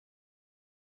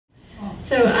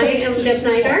So I am Deb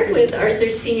Neidart with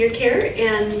Arthur's Senior Care,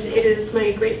 and it is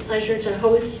my great pleasure to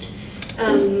host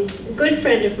a good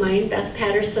friend of mine, Beth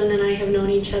Paterson, and I have known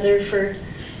each other for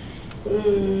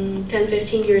 10,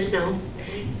 15 years now.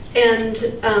 And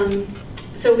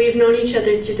so we've known each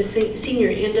other through the senior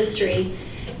industry,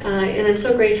 and I'm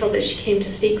so grateful that she came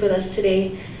to speak with us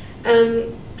today.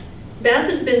 Beth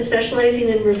has been specializing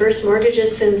in reverse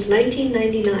mortgages since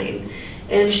 1999.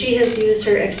 And she has used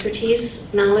her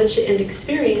expertise, knowledge, and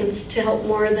experience to help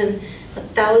more than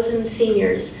 1,000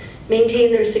 seniors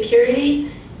maintain their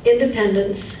security,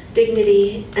 independence,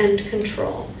 dignity, and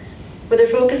control. With her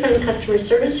focus on customer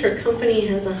service, her company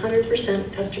has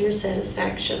 100% customer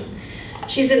satisfaction.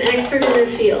 She's an expert in her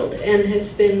field and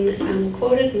has been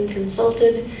quoted and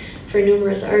consulted for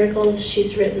numerous articles.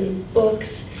 She's written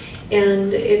books,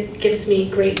 and it gives me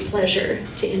great pleasure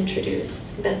to introduce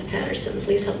Beth Paterson.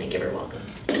 Please help me give her a welcome.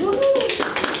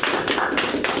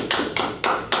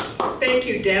 Thank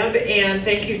you, Deb, and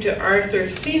thank you to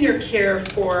Arthur's Senior Care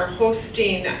for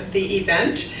hosting the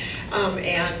event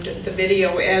and the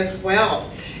video as well.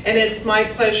 And it's my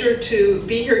pleasure to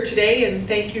be here today, and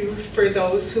thank you for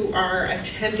those who are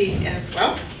attending as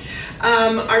well.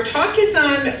 Our talk is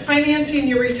on financing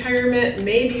your retirement,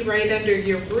 maybe right under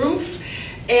your roof.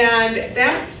 And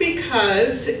that's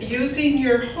because using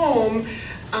your home,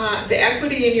 the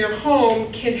equity in your home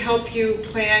can help you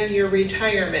plan your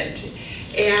retirement.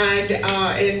 And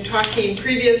in talking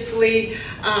previously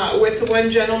with the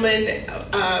one gentleman,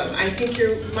 I think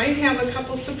you might have a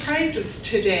couple surprises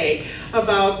today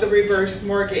about the reverse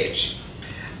mortgage.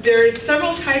 There's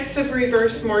several types of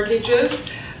reverse mortgages.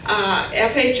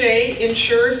 FHA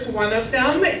insures one of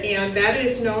them, and that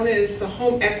is known as the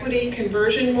home equity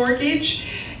conversion mortgage.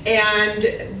 And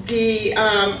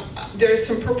there's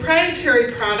some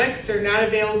proprietary products. They're not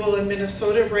available in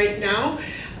Minnesota right now,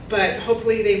 but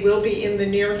hopefully they will be in the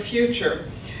near future.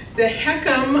 The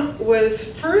HECM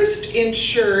was first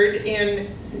insured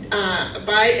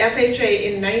by FHA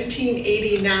in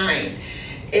 1989.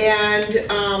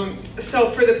 And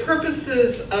so for the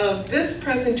purposes of this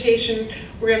presentation,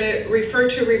 we're going to refer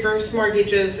to reverse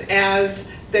mortgages as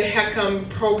the HECM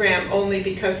program only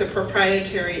because the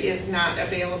proprietary is not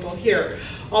available here.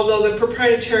 Although the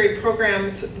proprietary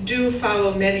programs do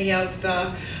follow many of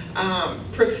the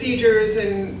procedures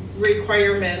and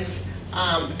requirements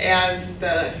as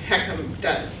the HECM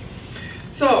does.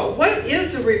 So what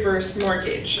is a reverse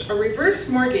mortgage? A reverse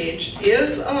mortgage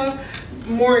is a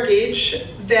mortgage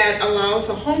that allows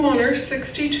a homeowner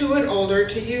 62 and older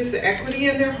to use the equity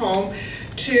in their home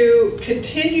to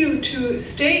continue to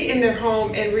stay in their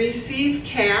home and receive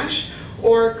cash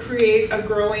or create a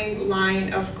growing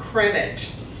line of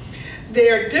credit. They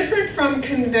are different from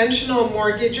conventional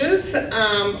mortgages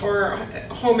or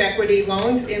home equity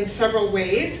loans in several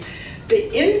ways.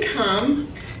 The income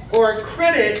or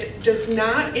credit does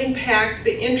not impact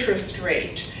the interest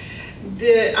rate.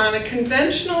 On a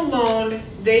conventional loan,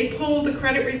 they pull the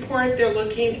credit report. They're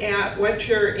looking at what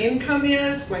your income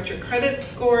is, what your credit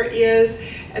score is,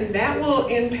 and that will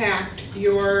impact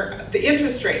the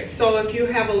interest rate. So if you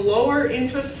have a lower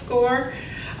interest score,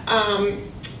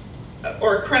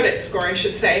 or credit score I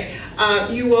should say,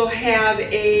 you will have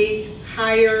a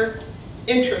higher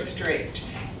interest rate,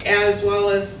 as well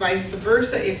as vice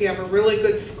versa. If you have a really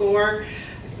good score,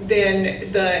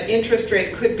 then the interest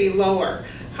rate could be lower.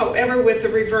 However, with the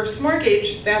reverse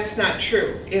mortgage, that's not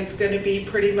true. It's going to be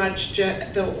pretty much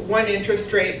the one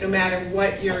interest rate no matter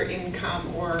what your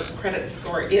income or credit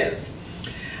score is.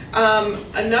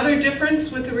 Another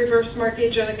difference with the reverse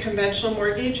mortgage and a conventional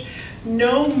mortgage,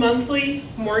 no monthly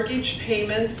mortgage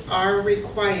payments are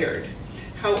required.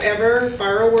 However,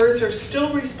 borrowers are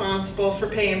still responsible for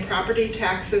paying property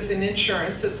taxes and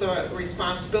insurance. It's a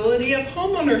responsibility of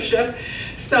homeownership,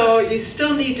 so you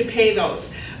still need to pay those.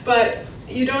 But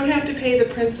you don't have to pay the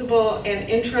principal and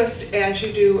interest as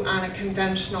you do on a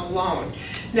conventional loan.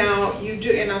 Now you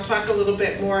do, and I'll talk a little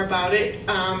bit more about it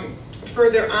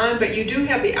further on, but you do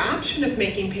have the option of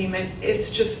making payment. It's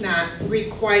just not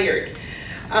required.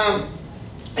 And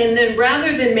then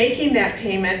rather than making that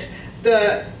payment,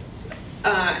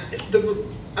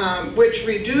 which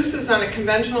reduces on a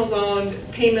conventional loan,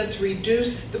 payments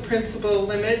reduce the principal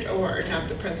limit, or not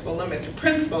the principal limit,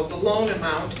 the loan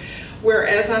amount.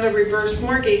 Whereas on a reverse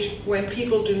mortgage, when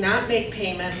people do not make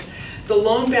payments, the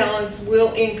loan balance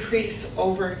will increase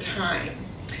over time.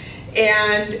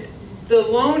 And the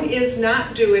loan is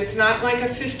not due. It's not like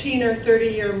a 15 or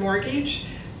 30-year mortgage.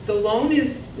 The loan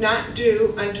is not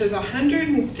due until the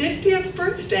 150th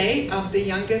birthday of the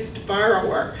youngest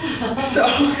borrower. So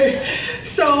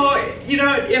you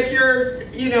know, if you're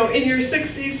you know, in your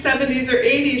 60s, 70s, or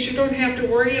 80s, you don't have to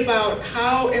worry about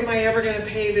how am I ever going to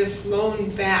pay this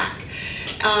loan back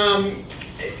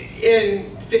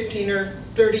in 15 or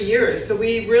 30 years. So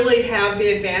we really have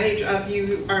the advantage of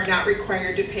you are not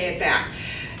required to pay it back.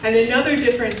 And another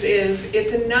difference is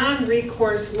it's a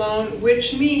non-recourse loan,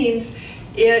 which means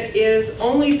it is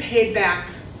only paid back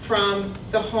from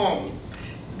the home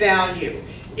value.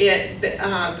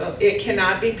 It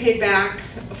cannot be paid back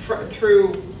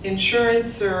through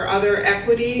insurance or other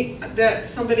equity that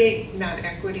somebody, not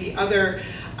equity, other,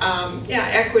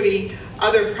 equity,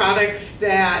 other products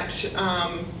that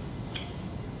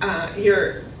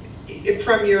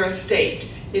from your estate.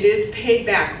 It is paid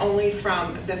back only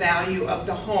from the value of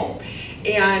the home,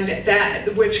 and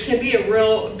that, which can be a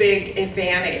real big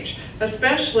advantage.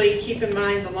 Especially keep in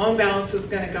mind the loan balance is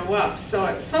going to go up. So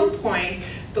at some point,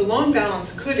 the loan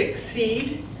balance could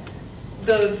exceed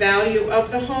the value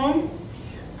of the home.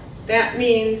 That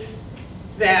means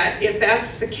that if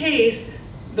that's the case,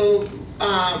 the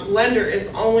lender is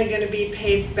only going to be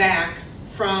paid back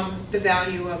from the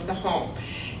value of the home.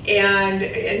 And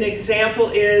an example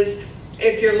is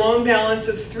if your loan balance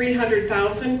is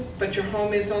 $300,000, but your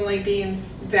home is only being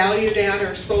valued at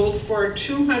or sold for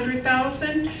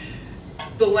 $200,000,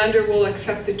 the lender will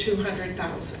accept the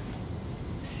 $200,000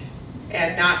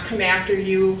 and not come after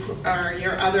you or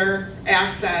your other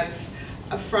assets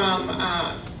from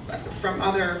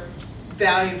other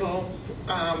valuables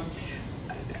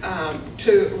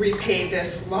to repay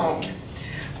this loan.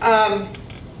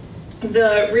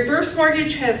 The reverse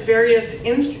mortgage has various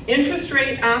interest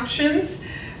rate options,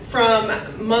 from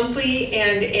monthly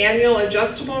and annual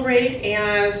adjustable rate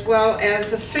as well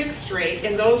as a fixed rate,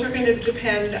 and those are going to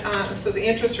depend on, so the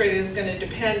interest rate is going to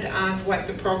depend on what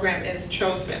the program is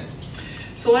chosen.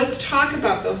 So let's talk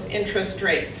about those interest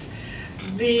rates.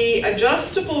 The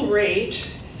adjustable rate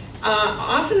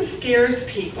often scares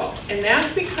people, and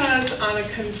that's because on a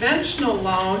conventional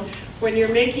loan, when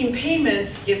you're making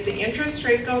payments, if the interest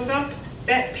rate goes up,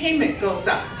 that payment goes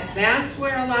up, and that's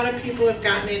where a lot of people have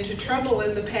gotten into trouble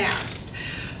in the past.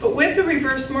 But with the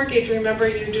reverse mortgage, remember,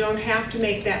 you don't have to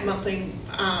make that monthly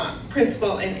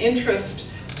principal and interest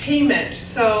payment,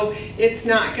 so it's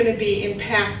not going to be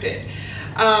impacted.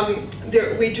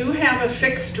 We do have a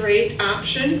fixed rate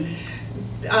option,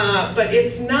 but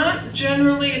it's not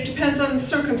generally, it depends on the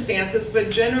circumstances,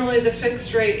 but generally the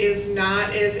fixed rate is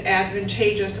not as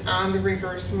advantageous on the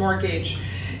reverse mortgage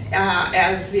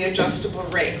as the adjustable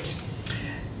rate.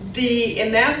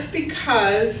 And that's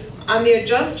because on the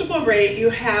adjustable rate you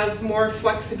have more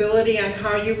flexibility on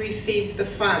how you receive the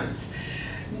funds.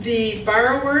 The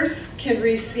borrowers can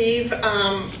receive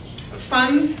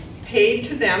funds paid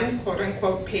to them, quote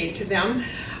unquote paid to them,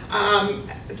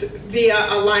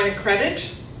 via a line of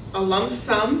credit, a lump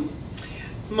sum,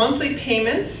 monthly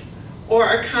payments, or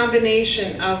a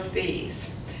combination of these.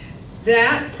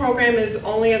 That program is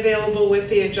only available with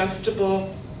the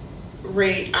adjustable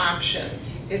rate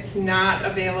options. It's not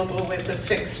available with a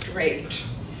fixed rate.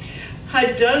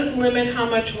 HUD does limit how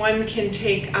much one can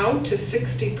take out to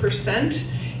 60%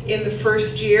 in the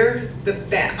first year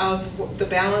of the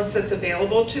balance that's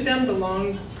available to them. The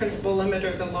loan principal limit,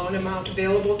 or the loan amount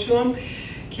available to them,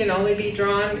 can only be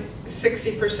drawn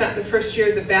 60% the first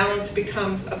year. The balance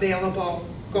becomes available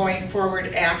going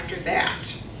forward after that.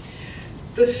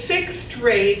 The fixed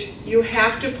rate, you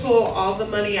have to pull all the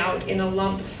money out in a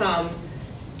lump sum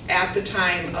at the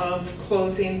time of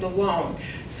closing the loan.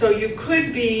 So you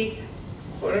could be,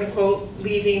 quote unquote,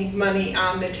 leaving money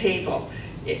on the table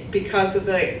because of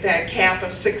that cap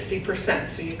of 60%.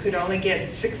 So you could only get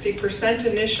 60%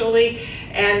 initially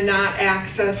and not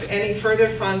access any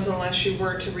further funds unless you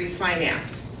were to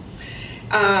refinance.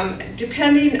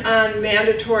 Depending on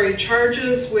mandatory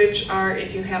charges, which are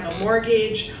if you have a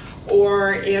mortgage,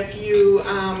 or if you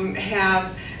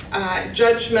have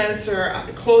judgments or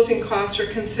closing costs are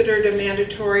considered a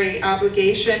mandatory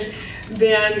obligation,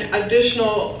 then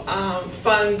additional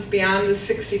funds beyond the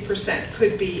 60%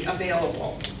 could be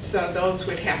available. So those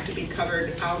would have to be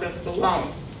covered out of the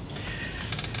loan.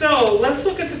 So let's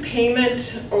look at the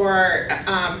payment or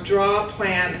draw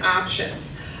plan options.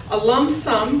 A lump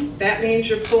sum, that means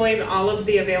you're pulling all of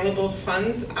the available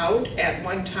funds out at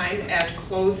one time at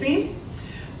closing.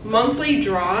 Monthly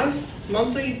draws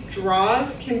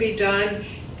can be done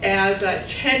as a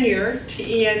tenure,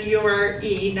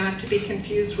 T-E-N-U-R-E, not to be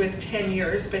confused with 10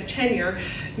 years, but tenure,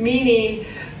 meaning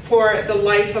for the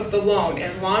life of the loan.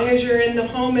 As long as you're in the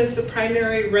home as the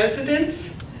primary residence,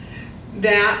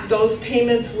 those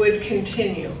payments would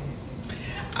continue.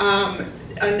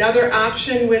 Another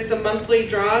option with the monthly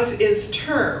draws is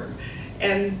term.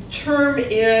 and term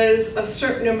is a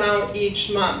certain amount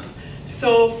each month.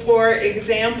 So for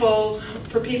example,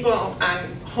 for people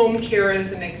on home care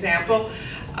as an example,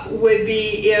 would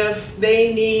be if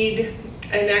they need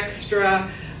an extra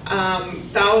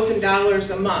 $1,000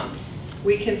 a month.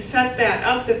 We can set that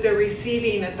up that they're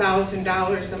receiving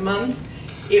 $1,000 a month.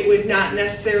 It would not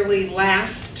necessarily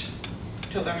last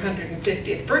till their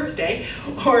 150th birthday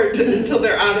or until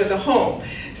they're out of the home.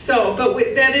 So, but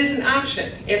that is an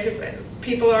option. If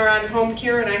people are on home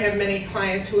care, and I have many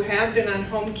clients who have been on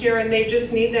home care and they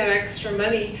just need that extra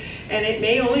money, and it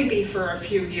may only be for a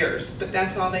few years, but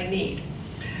that's all they need.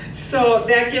 So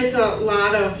that gives a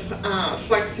lot of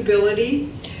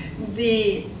flexibility.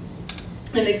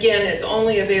 And again, it's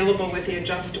only available with the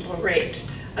adjustable rate.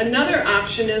 Another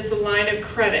option is the line of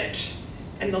credit.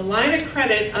 And the line of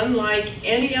credit, unlike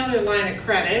any other line of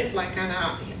credit, like on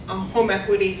a home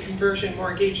equity conversion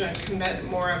mortgage,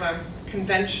 more of a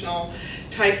conventional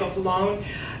type of loan,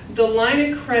 the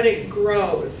line of credit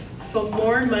grows, so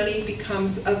more money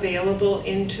becomes available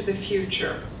into the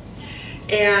future.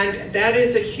 And that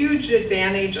is a huge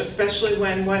advantage, especially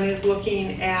when one is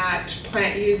looking at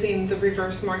using the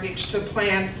reverse mortgage to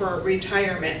plan for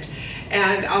retirement.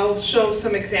 And I'll show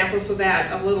some examples of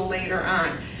that a little later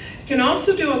on. You can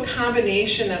also do a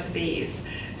combination of these.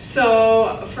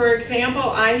 So, for example,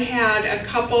 I had a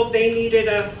couple, they needed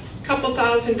a couple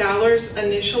 $1,000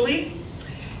 initially,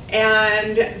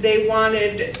 and they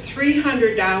wanted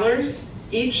 $300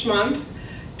 each month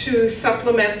to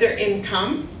supplement their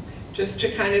income, just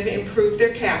to kind of improve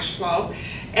their cash flow.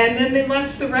 And then they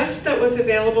left the rest that was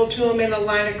available to them in a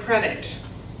line of credit.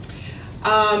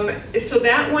 So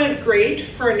that went great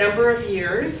for a number of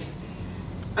years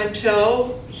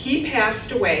until he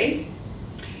passed away,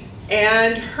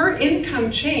 and her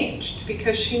income changed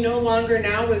because she no longer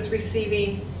now was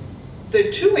receiving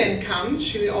the two incomes.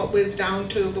 She was down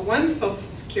to the one Social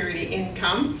Security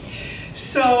income.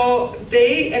 So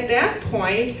at that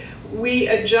point, we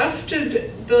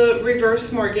adjusted the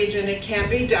reverse mortgage, and it can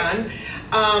be done,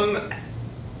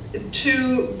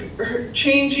 to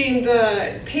changing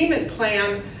the payment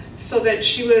plan so that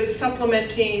she was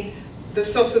supplementing the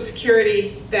Social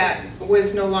Security that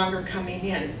was no longer coming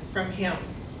in from him.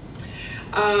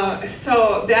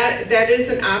 So that is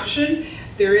an option.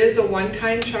 There is a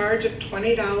one-time charge of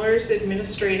 $20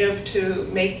 administrative to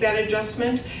make that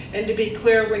adjustment. And to be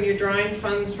clear, when you're drawing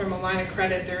funds from a line of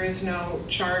credit, there is no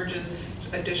charges,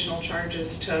 additional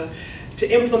charges to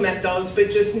implement those, but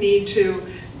just need to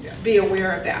be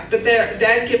aware of that. But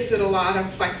that gives it a lot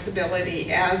of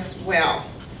flexibility as well.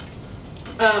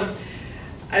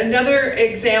 Another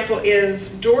example is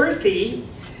Dorothy.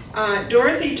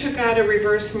 Dorothy took out a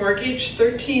reverse mortgage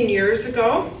 13 years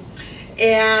ago,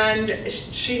 and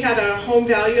she had a home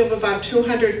value of about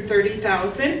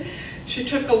 $230,000. She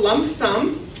took a lump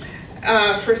sum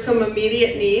for some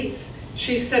immediate needs.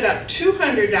 She set up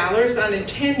 $200 on a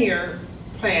 10-year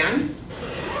plan,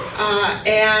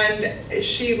 and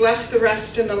she left the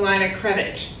rest in the line of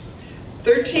credit.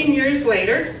 13 years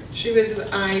later, she was,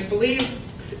 I believe,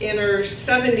 in her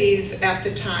 70s at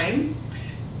the time.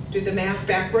 Do the math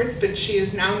backwards, but she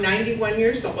is now 91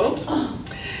 years old.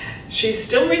 She's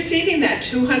still receiving that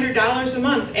 $200 a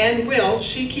month, and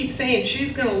she keeps saying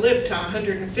she's going to live to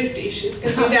 150. She's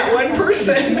going to be that one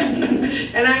person.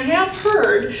 And I have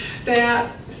heard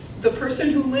that the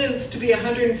person who lives to be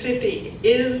 150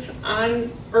 is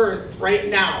on Earth right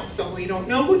now. So we don't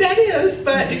know who that is,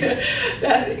 but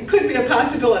that could be a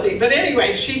possibility. But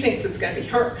anyway, she thinks it's going to be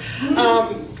her.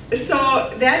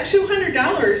 So that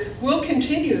 $200 will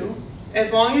continue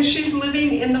as long as she's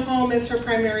living in the home as her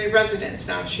primary residence.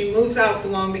 Now, if she moves out, the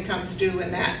loan becomes due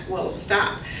and that will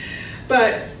stop.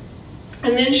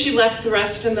 And then she left the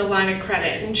rest in the line of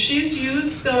credit. And she's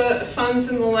used the funds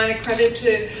in the line of credit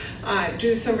to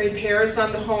do some repairs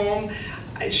on the home.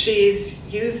 She's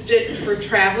used it for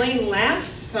traveling.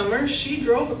 Last summer, she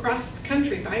drove across the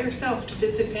country by herself to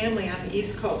visit family on the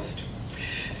East Coast.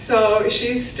 So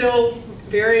she's still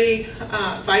very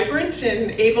vibrant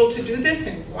and able to do this,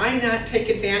 and why not take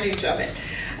advantage of it?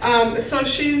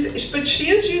 But she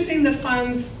is using the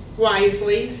funds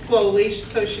wisely, slowly,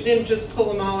 so she didn't just pull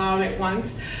them all out at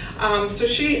once. So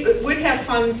she would have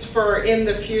funds for in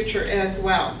the future as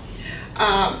well.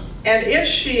 And if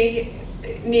she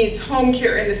needs home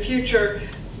care in the future,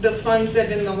 the funds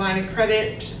that in the line of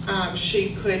credit,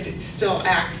 she could still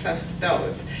access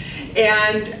those.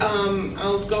 And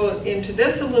I'll go into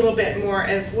this a little bit more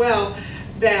as well,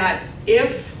 that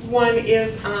if one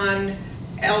is on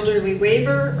elderly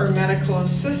waiver or medical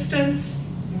assistance,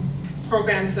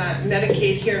 programs on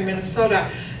Medicaid here in Minnesota,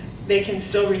 they can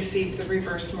still receive the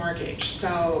reverse mortgage.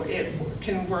 So it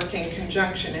can work in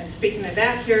conjunction. And speaking of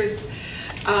that, here's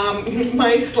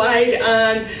my slide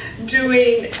on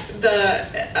doing the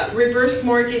reverse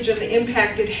mortgage and the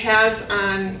impact it has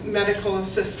on medical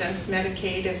assistance,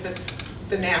 Medicaid if it's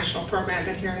the national program,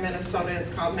 but here in Minnesota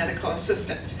it's called medical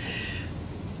assistance.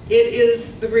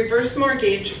 The reverse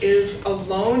mortgage is a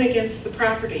loan against the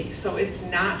property, so it's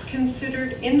not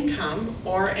considered income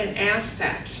or an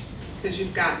asset because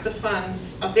you've got the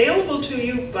funds available to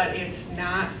you, but it's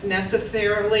not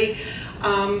necessarily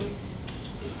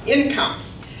income.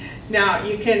 Now,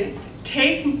 you can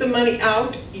take the money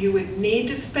out. You would need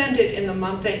to spend it in the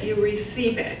month that you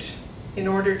receive it in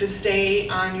order to stay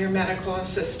on your medical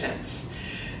assistance.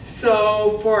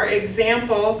 So, for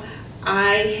example,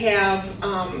 I have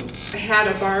had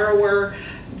a borrower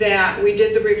that we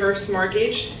did the reverse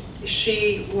mortgage.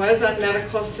 She was on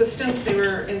medical assistance. They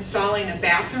were installing a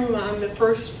bathroom on the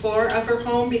first floor of her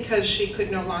home because she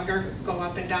could no longer go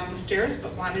up and down the stairs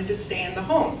but wanted to stay in the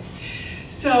home.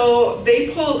 So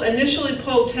they initially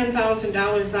pulled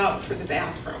 $10,000 out for the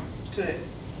bathroom to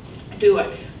do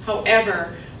it.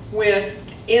 However,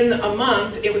 in a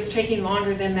month, it was taking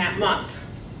longer than that month.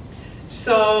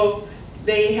 So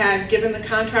they had given the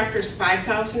contractors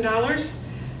 $5,000.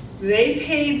 They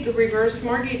paid the reverse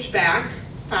mortgage back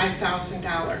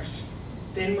 $5,000.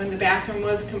 Then when the bathroom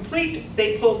was complete,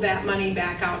 they pulled that money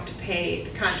back out to pay the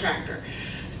contractor.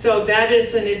 So that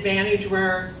is an advantage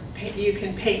where you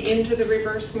can pay into the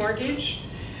reverse mortgage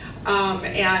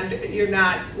and you're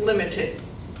not limited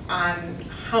on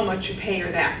how much you pay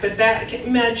or that. But that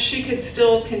meant she could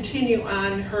still continue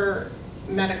on her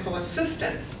medical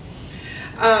assistance.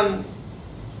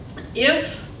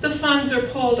 If the funds are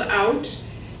pulled out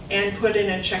and put in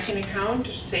a checking account,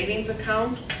 savings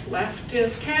account, left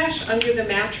as cash under the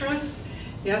mattress,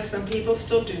 yes, some people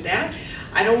still do that.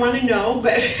 I don't want to know,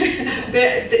 but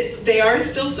they are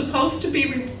still supposed to be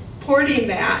reporting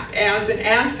that as an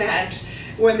asset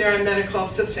when they're on medical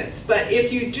assistance. But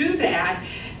if you do that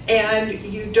and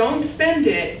you don't spend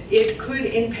it, it could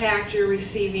impact your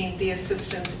receiving the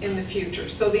assistance in the future.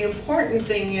 So the important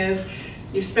thing is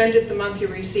you spend it the month you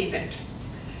receive it,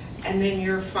 and then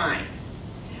you're fine.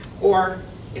 Or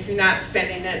if you're not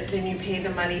spending it, then you pay the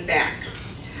money back.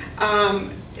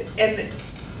 And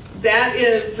that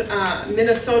is,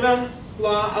 Minnesota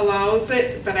law allows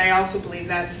it, but I also believe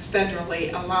that's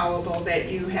federally allowable, that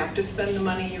you have to spend the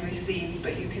money you receive,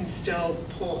 but you can still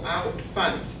pull out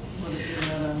funds. What if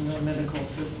you're not on medical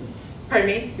assistance? Pardon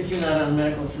me? If you're not on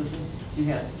medical assistance, do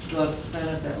you still have to spend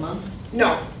it that month?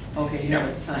 No. Okay, you have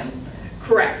a time.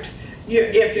 Correct.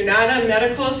 If you're not on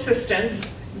medical assistance,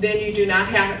 then you're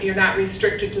not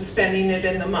restricted to spending it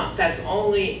in the month. That's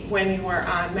only when you are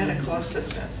on medical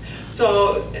assistance.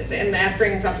 So, and that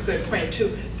brings up a good point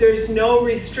too. There's no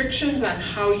restrictions on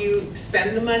how you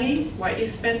spend the money, what you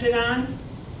spend it on,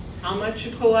 how much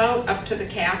you pull out, up to the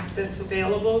cap that's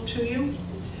available to you.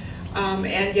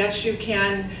 And yes, you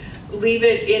can leave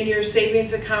it in your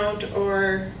savings account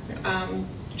or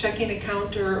checking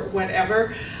account or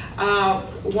whatever.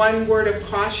 One word of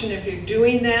caution if you're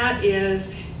doing that is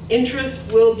interest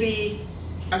will be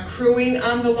accruing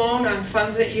on the loan on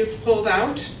funds that you've pulled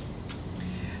out.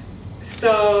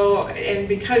 So, and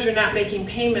because you're not making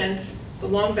payments, the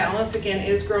loan balance again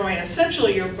is growing.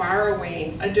 Essentially, you're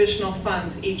borrowing additional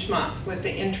funds each month with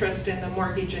the interest in the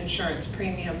mortgage insurance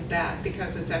premium that,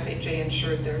 because it's FHA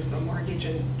insured, there's a mortgage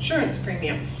insurance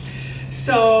premium.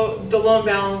 So the loan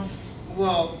balance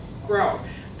will grow.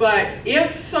 But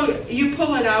if so, you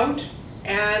pull it out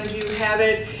and you have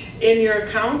it in your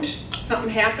account,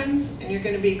 something happens and you're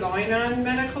going to be going on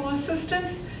medical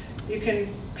assistance, you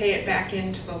can pay it back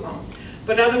into the loan.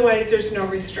 But otherwise, there's no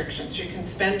restrictions. You can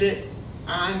spend it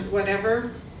on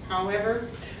whatever, however.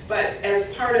 But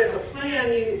as part of the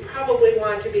plan, you probably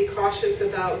want to be cautious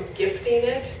about gifting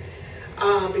it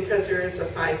because there is a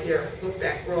 5-year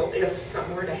look-back rule if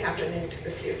something were to happen into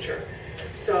the future.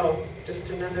 So just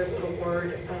another little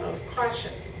word of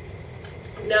caution.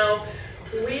 Now,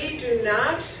 we do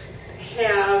not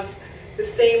have the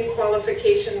same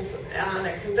qualifications on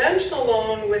a conventional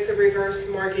loan with a reverse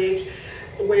mortgage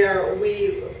where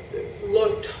we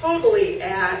look totally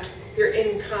at your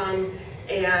income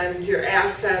and your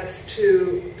assets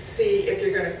to see if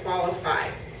you're going to qualify.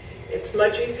 It's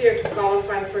much easier to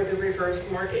qualify for the reverse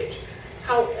mortgage.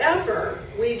 However,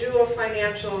 we do a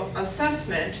financial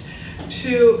assessment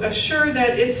to assure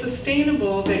that it's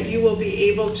sustainable, that you will be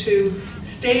able to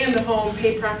stay in the home,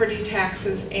 pay property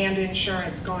taxes and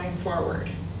insurance going forward.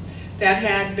 That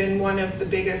had been one of the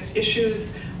biggest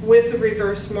issues with the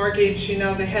reverse mortgage. You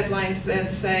know, the headlines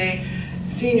that say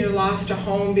senior lost a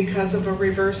home because of a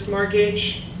reverse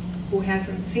mortgage. Who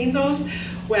hasn't seen those?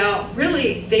 Well,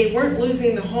 really, they weren't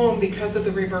losing the home because of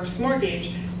the reverse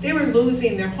mortgage. They were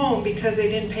losing their home because they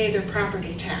didn't pay their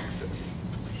property taxes.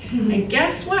 Mm-hmm. And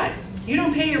guess what? You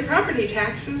don't pay your property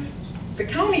taxes, the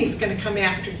county's going to come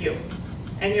after you,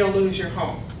 and you'll lose your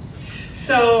home.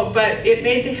 So, but it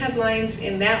made the headlines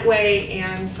in that way,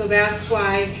 and so that's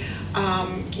why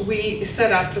we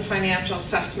set up the financial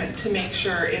assessment to make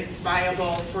sure it's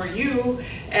viable for you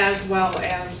as well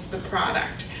as the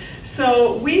product.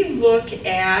 So we pull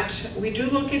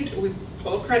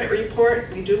a credit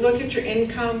report, we do look at your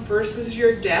income versus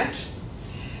your debt,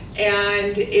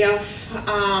 and if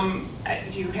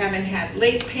you haven't had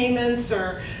late payments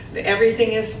or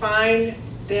everything is fine,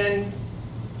 then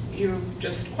you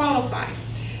just qualify.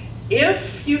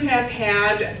 If you have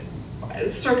had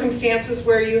circumstances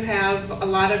where you have a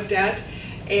lot of debt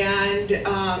and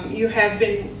you have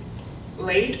been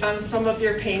late on some of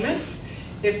your payments,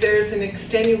 if there's an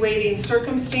extenuating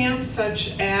circumstance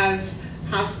such as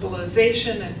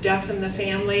hospitalization, a death in the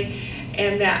family,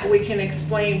 and that we can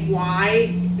explain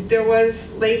why there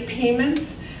was late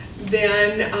payments,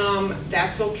 then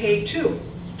that's okay too.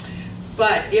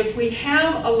 But if we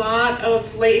have a lot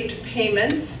of late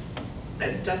payments,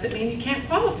 that doesn't mean you can't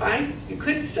qualify. You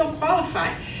could still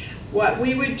qualify. What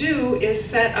we would do is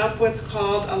set up what's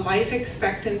called a life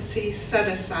expectancy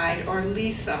set-aside, or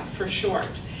LISA for short.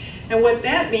 And what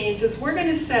that means is we're going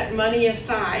to set money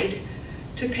aside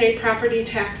to pay property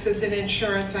taxes and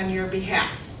insurance on your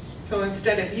behalf. So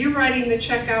instead of you writing the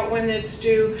check out when it's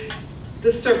due, the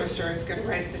servicer is going to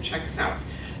write the checks out.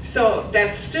 So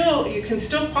that's still, you can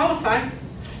still qualify,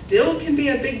 still can be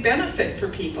a big benefit for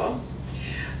people,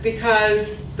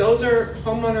 because those are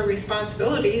homeowner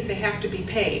responsibilities, they have to be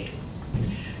paid.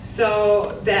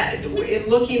 So that in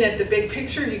looking at the big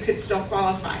picture, you could still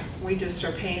qualify. We just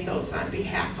are paying those on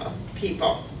behalf of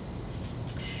people.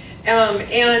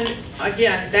 And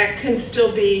again, that can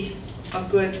still be a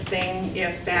good thing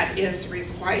if that is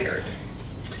required.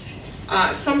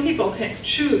 Some people can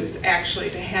choose actually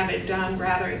to have it done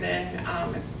rather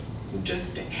than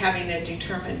just having it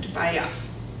determined by us.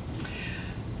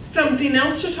 Something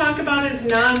else to talk about is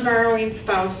non-borrowing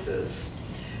spouses.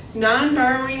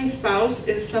 Non-borrowing spouse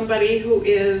is somebody who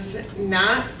is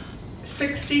not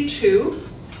 62.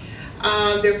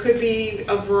 There could be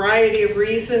a variety of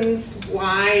reasons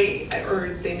why,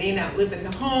 or they may not live in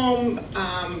the home,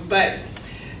 but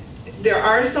there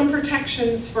are some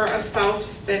protections for a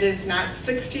spouse that is not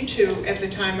 62 at the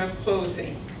time of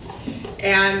closing.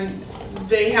 And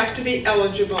they have to be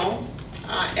eligible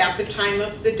at the time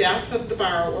of the death of the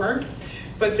borrower,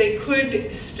 but they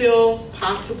could still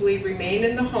possibly remain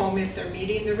in the home if they're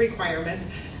meeting the requirements,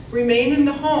 remain in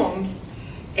the home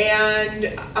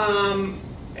and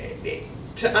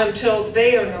until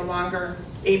they are no longer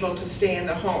able to stay in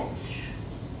the home.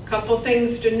 A couple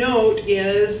things to note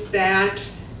is that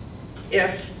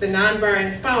if the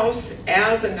non-borrowing spouse,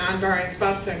 as a non-borrowing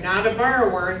spouse, they're not a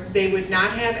borrower, they would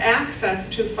not have access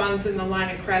to funds in the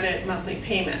line of credit monthly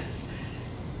payments.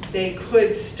 They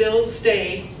could still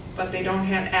stay, but they don't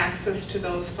have access to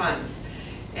those funds.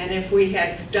 And if we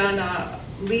had done a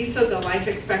LISA, the life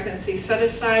expectancy set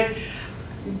aside,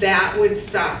 that would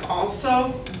stop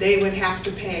also. They would have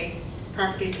to pay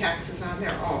property taxes on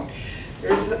their own.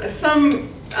 There's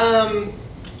some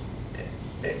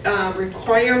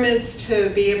requirements to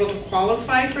be able to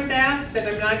qualify for that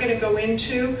I'm not going to go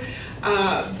into,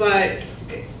 but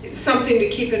something to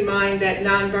keep in mind that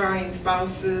non-borrowing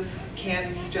spouses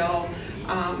can still,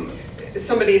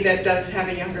 somebody that does have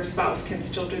a younger spouse can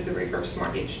still do the reverse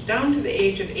mortgage. Down to the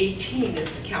age of 18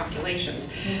 is the calculations.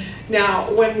 Mm-hmm.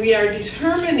 Now, when we are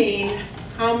determining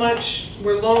how much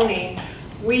we're loaning,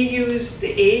 we use the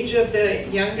age of the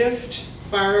youngest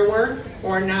borrower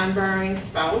or non-borrowing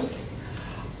spouse,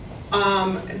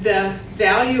 the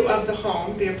value of the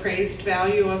home, the appraised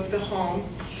value of the home,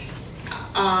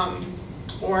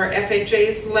 or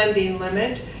FHA's lending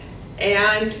limit,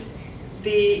 and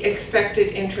the expected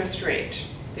interest rate.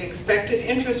 The expected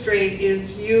interest rate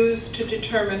is used to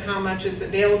determine how much is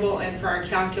available, and for our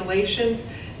calculations,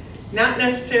 not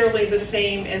necessarily the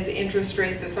same as the interest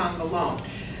rate that's on the loan.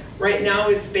 Right now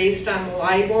it's based on the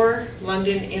LIBOR,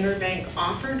 London Interbank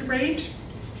Offered Rate,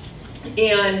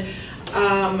 and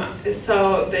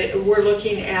so we're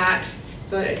looking at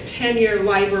the 10-year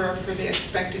LIBOR for the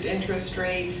expected interest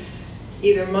rate,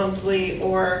 either monthly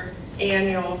or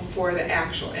annual for the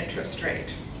actual interest rate.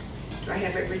 Do I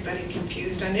have everybody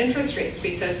confused on interest rates?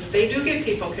 Because they do get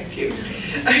people confused.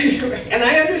 And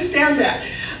I understand that.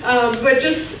 But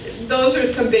just those are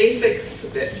some basics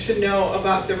to know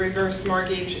about the reverse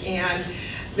mortgage and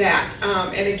that.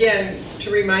 And again,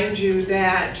 to remind you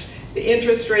that the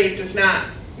interest rate does not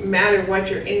matter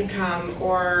what your income,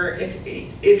 or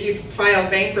if you file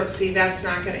bankruptcy, that's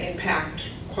not going to impact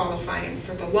qualifying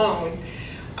for the loan.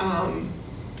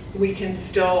 We can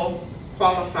still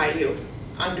qualify you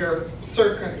under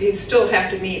you still have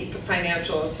to meet the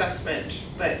financial assessment,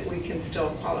 but we can still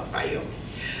qualify you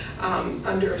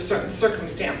under certain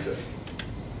circumstances.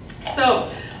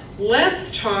 So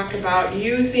let's talk about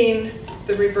using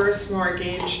the reverse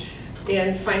mortgage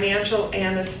in financial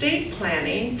and estate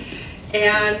planning.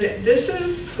 And this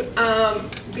is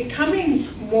becoming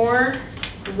more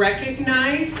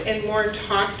recognized and more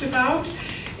talked about.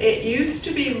 It used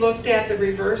to be looked at, the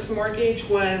reverse mortgage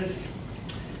was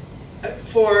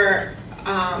for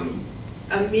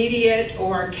immediate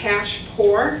or cash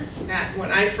poor. That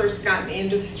when I first got in the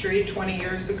industry 20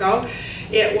 years ago,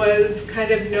 it was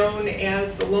kind of known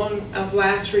as the loan of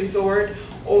last resort,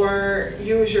 or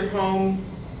use your home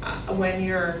when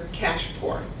you're cash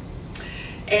poor.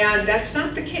 And that's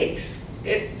not the case.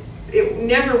 It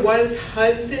never was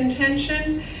HUD's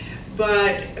intention,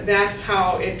 but that's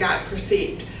how it got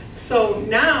perceived. So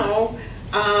now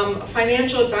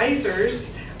financial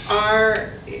advisors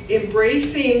are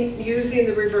embracing using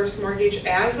the reverse mortgage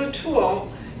as a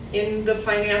tool in the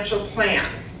financial plan.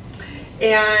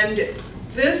 And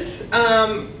this,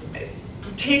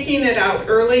 taking it out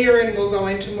earlier, and we'll go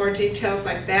into more details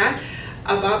like that,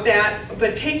 about that,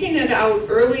 but taking it out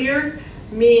earlier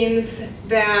means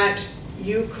that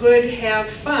you could have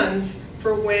funds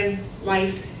for when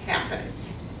life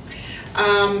happens.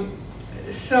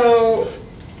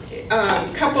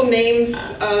 Couple names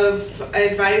of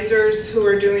advisors who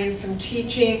are doing some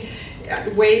teaching.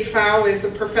 Wade Pfau is a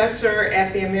professor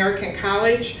at the American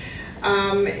College,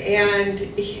 and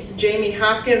Jamie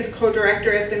Hopkins,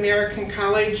 co-director at the American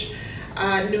College,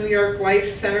 New York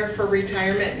Life Center for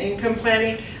Retirement and Income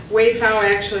Planning. Wade Pfau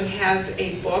actually has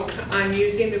a book on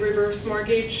using the reverse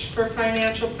mortgage for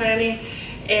financial planning,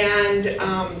 and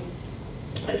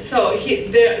so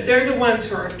they're the ones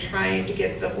who are trying to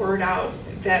get the word out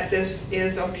that this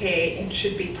is okay and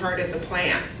should be part of the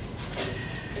plan.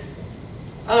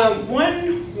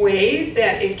 One way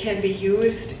that it can be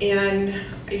used in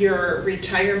your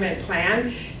retirement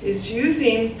plan is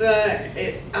using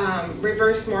the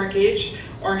reverse mortgage,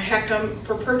 or HECM,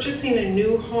 for purchasing a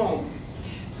new home.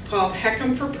 It's called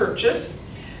HECM for purchase.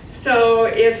 So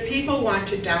if people want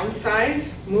to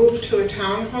downsize, move to a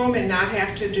townhome and not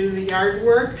have to do the yard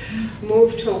work,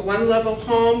 move to a one-level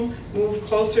home, move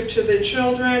closer to the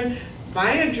children,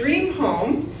 buy a dream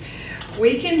home,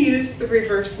 we can use the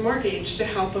reverse mortgage to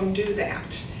help them do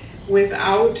that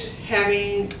without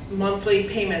having monthly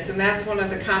payments. And that's one of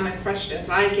the common questions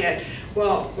I get.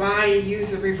 Well, why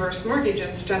use a reverse mortgage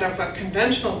instead of a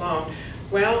conventional loan?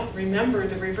 Well, remember,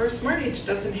 the reverse mortgage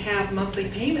doesn't have monthly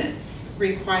payments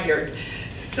required.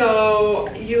 So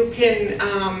you can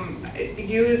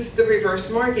use the reverse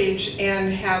mortgage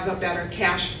and have a better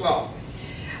cash flow.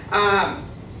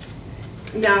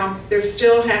 Now, they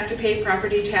still have to pay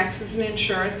property taxes and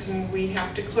insurance, and we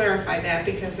have to clarify that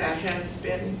because that has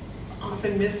been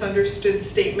often misunderstood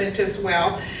statement as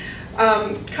well.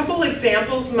 Couple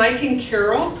examples. Mike and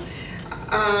Carol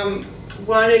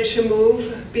wanted to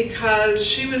move because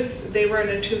they were in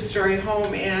a two-story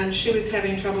home and she was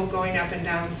having trouble going up and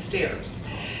down the stairs.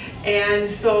 And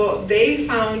so they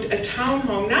found a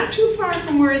townhome not too far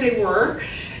from where they were,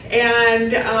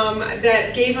 and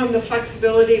that gave them the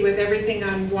flexibility with everything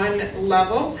on one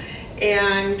level.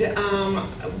 And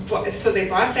so they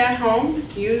bought that home,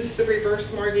 used the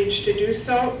reverse mortgage to do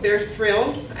so. They're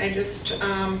thrilled. I just,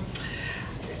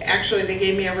 actually they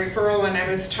gave me a referral, and I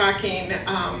was talking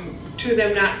to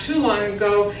them not too long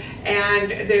ago,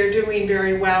 and they're doing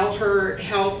very well. Her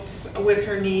health with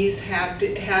her knees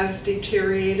has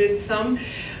deteriorated some,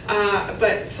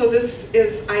 but so this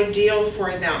is ideal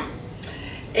for them.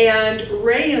 And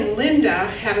Ray and Linda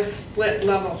had a split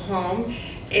level home,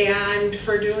 and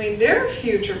for doing their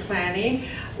future planning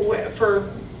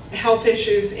for health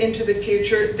issues into the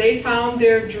future, they found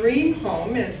their dream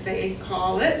home, as they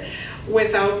call it,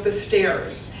 without the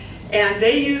stairs. And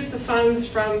they used the funds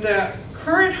from the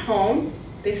current home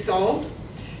they sold,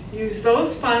 used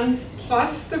those funds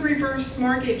plus the reverse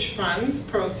mortgage funds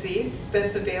proceeds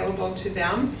that's available to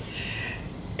them,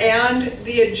 and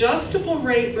the adjustable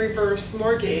rate reverse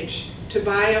mortgage to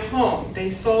buy a home.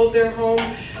 They sold their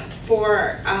home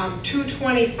for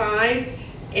 $225,000,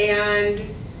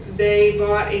 and they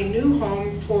bought a new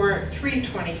home for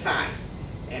 $325,000.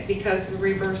 because the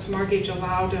reverse mortgage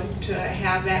allowed them to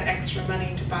have that extra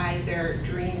money to buy their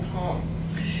dream home.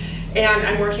 And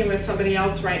I'm working with somebody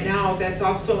else right now that's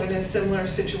also in a similar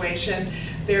situation.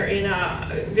 They're in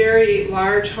a very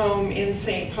large home in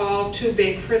St. Paul, too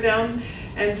big for them,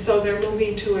 and so they're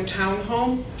moving to a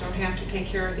townhome. Don't have to take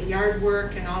care of the yard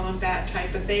work and all of that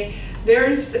type of thing.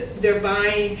 They're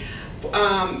buying,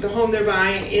 the home they're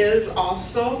buying is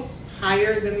also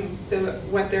higher than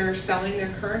what they're selling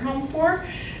their current home for.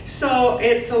 So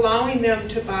it's allowing them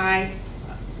to buy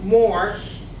more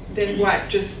than what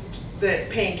just the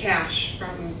paying cash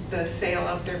from the sale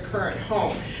of their current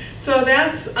home. So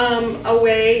that's a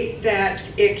way that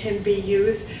it can be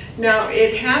used. Now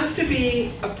it has to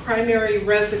be a primary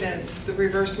residence. The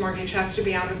reverse mortgage has to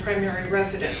be on the primary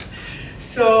residence.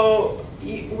 So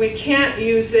we can't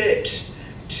use it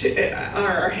to,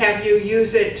 or have you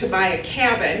use it to buy a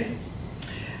cabin,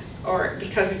 or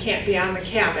because it can't be on the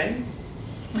cabin.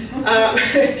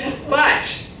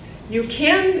 But you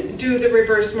can do the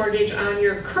reverse mortgage on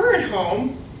your current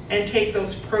home and take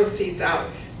those proceeds out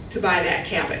to buy that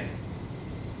cabin.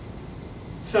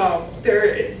 So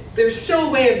there's still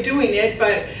a way of doing it,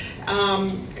 but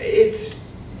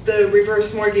the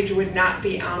reverse mortgage would not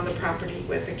be on the property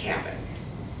with the cabin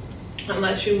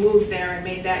unless you moved there and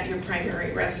made that your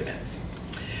primary residence.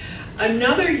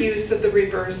 Another use of the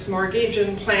reverse mortgage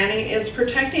in planning is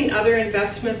protecting other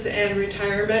investments and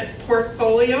retirement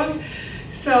portfolios.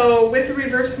 So with the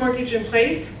reverse mortgage in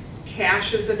place,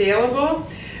 cash is available,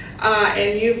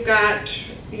 and you've got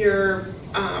your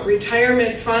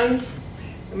retirement funds.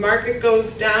 The market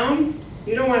goes down,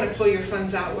 you don't want to pull your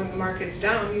funds out when the market's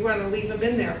down, you want to leave them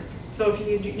in there. So if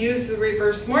you use the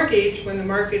reverse mortgage when the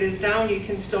market is down, you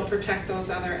can still protect those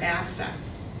other assets.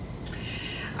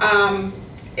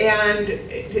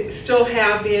 And still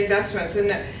have the investments.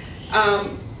 And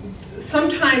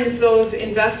sometimes those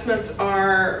investments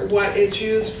are what is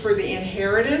used for the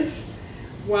inheritance,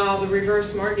 while the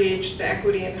reverse mortgage, the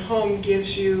equity in the home,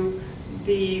 gives you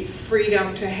the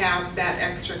freedom to have that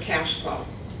extra cash flow.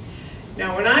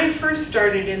 Now, when I first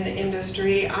started in the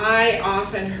industry, I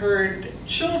often heard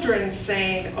children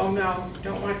saying, "Oh no,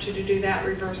 don't want you to do that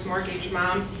reverse mortgage,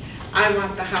 Mom. I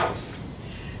want the house."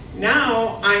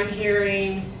 Now I'm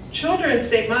hearing children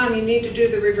say, "Mom, you need to do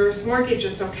the reverse mortgage.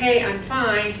 It's okay, I'm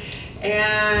fine."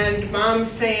 And Mom's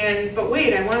saying, "But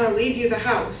wait, I want to leave you the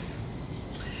house."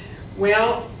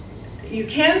 Well, you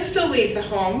can still leave the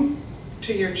home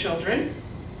to your children.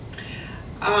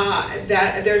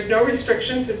 There's no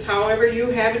restrictions. It's however you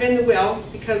have it in the will,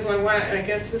 because I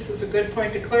guess this is a good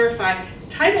point to clarify.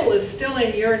 Title is still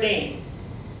in your name,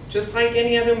 just like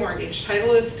any other mortgage.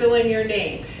 Title is still in your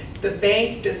name. The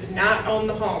bank does not own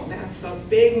the home. That's a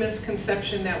big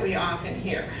misconception that we often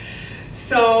hear.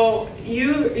 So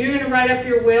you're going to write up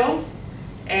your will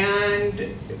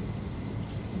and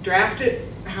draft it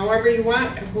however you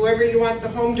want, whoever you want the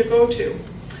home to go to.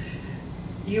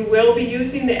 You will be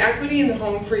using the equity in the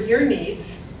home for your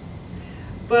needs,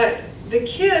 but the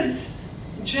kids,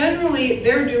 generally,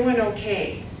 they're doing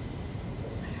okay.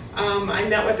 I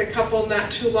met with a couple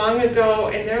not too long ago,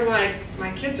 and they're like,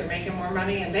 "My kids are making more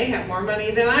money and they have more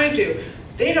money than I do.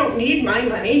 They don't need my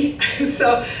money."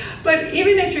 But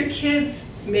even if your kids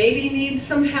maybe need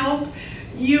some help,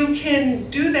 you can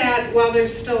do that while they're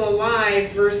still alive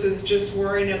versus just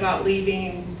worrying about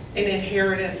leaving an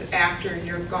inheritance after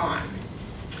you're gone.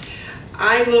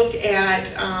 I look at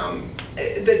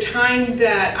the time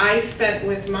that I spent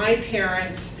with my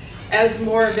parents as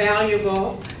more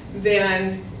valuable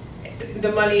than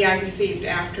the money I received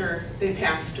after they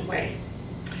passed away.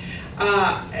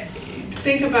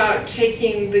 Think about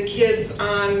taking the kids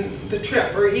on the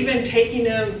trip, or even taking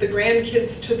the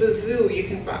grandkids to the zoo. You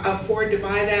can afford to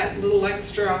buy that little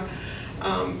extra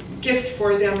gift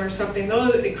for them or something.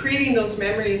 Creating those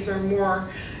memories are more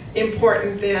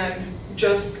important than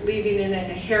just leaving in an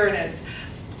inheritance.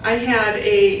 I had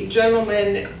a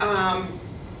gentleman,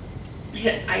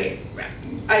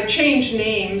 I changed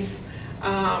names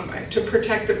to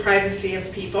protect the privacy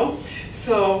of people.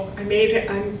 So I'm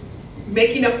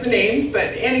making up the names,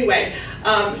 but anyway.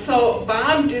 So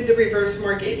Bob did the reverse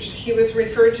mortgage. He was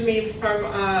referred to me from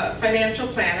a financial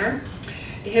planner.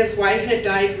 His wife had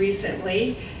died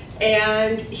recently,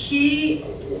 and he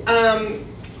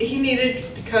needed,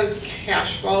 because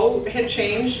cash flow had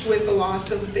changed with the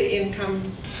loss of the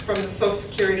income from the Social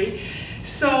Security.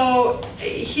 So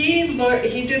he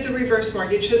did the reverse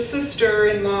mortgage. His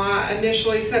sister-in-law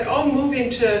initially said, "Oh, move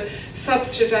into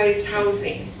subsidized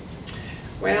housing."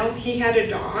 Well, he had a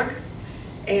dog,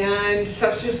 and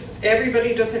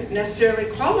everybody doesn't necessarily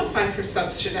qualify for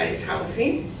subsidized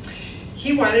housing.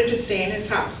 he wanted to stay in his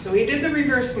house. So he did the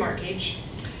reverse mortgage.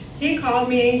 He called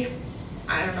me,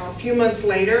 I don't know, a few months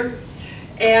later,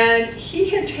 and he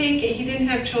didn't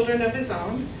have children of his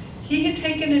own. He had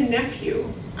taken a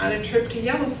nephew on a trip to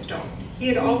Yellowstone. He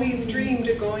had always dreamed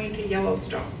of going to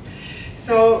Yellowstone.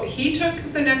 So he took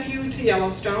the nephew to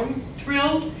Yellowstone,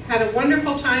 thrilled, had a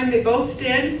wonderful time, they both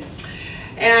did.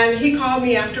 And he called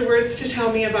me afterwards to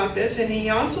tell me about this, and he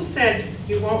also said,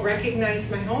 "You won't recognize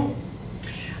my home."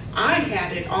 I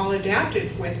had it all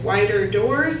adapted with wider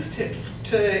doors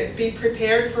to be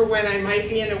prepared for when I might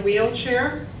be in a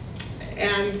wheelchair,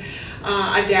 and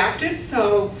adapted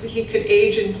so he could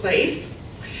age in place.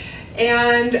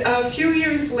 And a few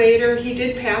years later, he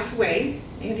did pass away,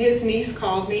 and his niece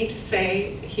called me to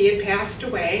say he had passed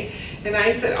away. And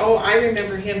I said, "Oh, I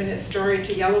remember him and his story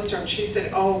to Yellowstone." She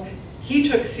said, "Oh, he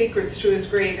took secrets to his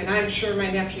grave, and I'm sure my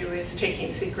nephew is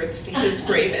taking secrets to his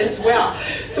grave as well."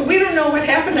 So we don't know what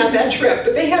happened on that trip,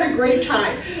 but they had a great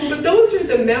time. But those are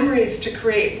the memories to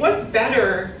create. What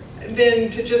better than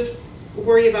to just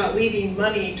worry about leaving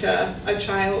money to a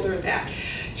child or that?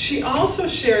 She also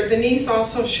shared, the niece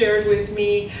also shared with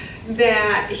me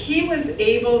that he was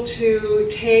able to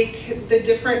take the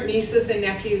different nieces and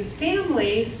nephews'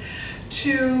 families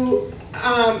to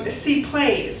see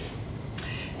plays.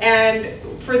 And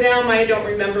for them, I don't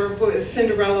remember, what was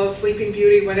Cinderella, Sleeping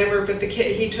Beauty, whatever, but the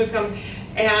kid, he took them,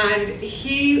 and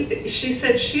she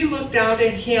said she looked out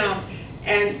at him,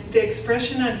 and the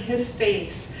expression on his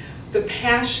face, the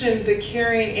passion, the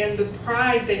caring, and the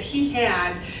pride that he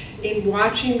had in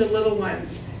watching the little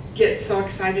ones get so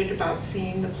excited about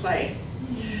seeing the play.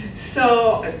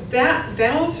 So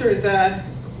those are the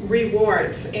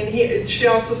rewards. And she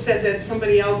also said that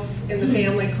somebody else in the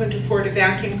family couldn't afford a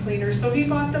vacuum cleaner, so he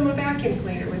bought them a vacuum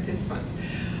cleaner with his funds.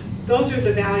 Those are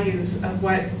the values of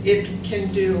what it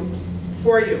can do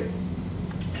for you.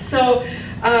 So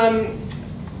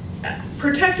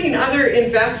protecting other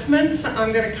investments,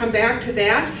 I'm going to come back to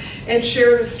that and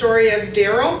share the story of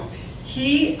Daryl.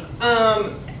 He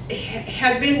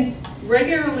had been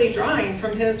regularly drawing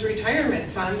from his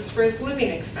retirement funds for his living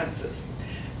expenses.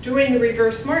 Doing the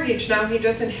reverse mortgage, now he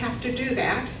doesn't have to do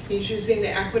that. He's using the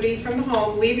equity from the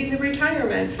home, leaving the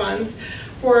retirement funds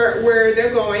for where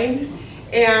they're going,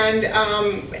 and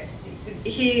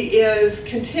he is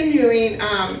continuing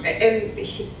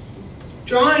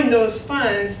drawing those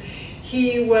funds.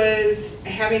 He was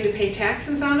having to pay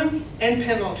taxes on them and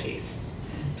penalties.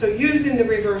 So using the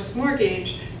reverse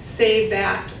mortgage saved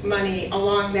that money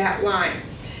along that line.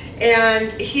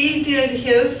 And he did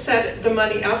his, set the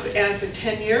money up as a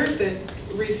 10-year,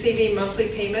 receiving monthly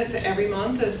payments every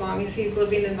month as long as he's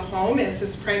living in the home as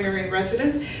his primary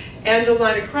residence, and a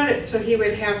line of credit so he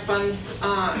would have funds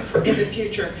in the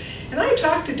future. And I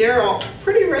talk to Daryl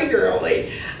pretty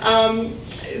regularly.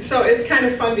 So it's kind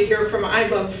of fun to hear from, I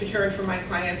love hearing from my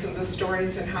clients and the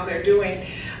stories and how they're doing.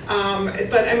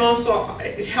 But I'm also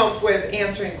help with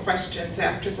answering questions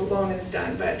after the loan is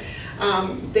done. But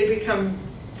they become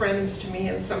friends to me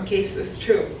in some cases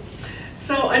too.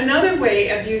 So another way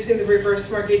of using the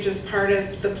reverse mortgage as part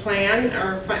of the plan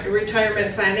or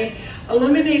retirement planning,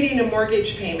 eliminating a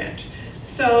mortgage payment.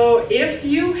 So if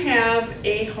you have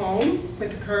a home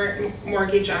with the current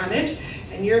mortgage on it,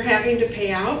 and you're having to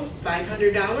pay out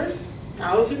 $500,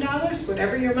 $1,000,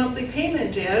 whatever your monthly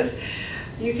payment is,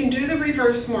 you can do the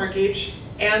reverse mortgage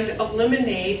and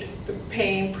eliminate the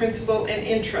paying principal and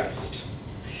interest.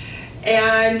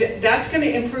 And that's going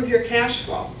to improve your cash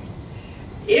flow.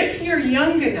 If you're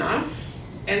young enough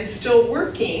and still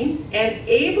working and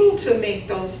able to make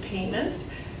those payments,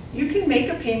 you can make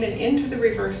a payment into the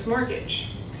reverse mortgage.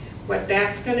 What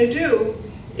that's going to do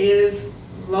is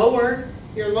lower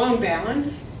your loan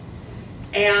balance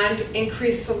and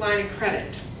increase the line of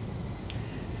credit.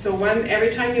 So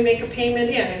every time you make a payment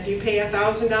in, if you pay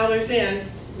 $1,000 in,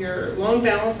 your loan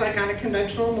balance, like on a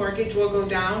conventional mortgage, will go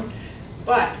down,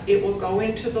 but it will go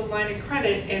into the line of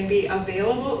credit and be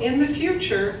available in the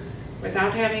future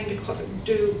without having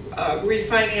to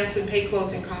refinance and pay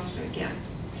closing costs again.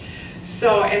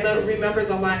 So, and remember,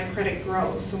 the line of credit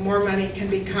grows, so more money can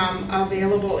become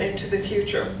available into the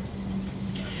future.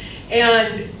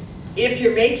 And if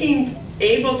you're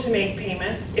able to make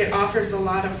payments, it offers a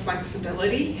lot of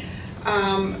flexibility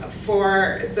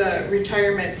for the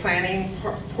retirement planning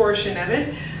portion of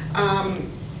it.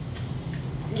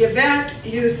 Yvette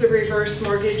used the reverse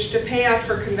mortgage to pay off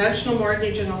her conventional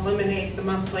mortgage and eliminate the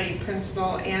monthly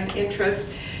principal and interest,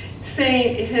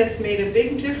 saying it has made a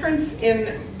big difference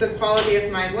in the quality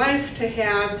of my life to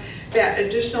have that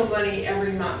additional money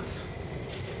every month.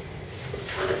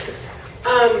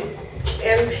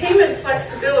 And payment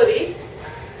flexibility,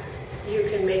 You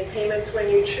can make payments when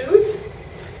you choose.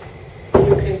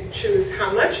 You can choose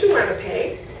how much you want to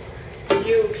pay.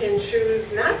 You can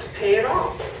choose not to pay at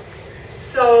all.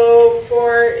 So,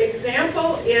 for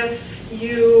example, if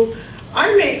you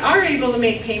are able to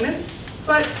make payments,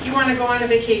 but you want to go on a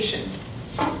vacation,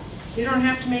 you don't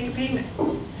have to make a payment.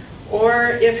 Or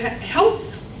if health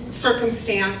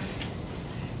circumstance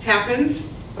happens,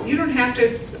 you don't have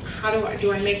to,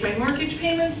 do I make my mortgage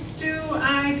payment? Do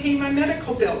I pay my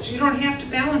medical bills? You don't have to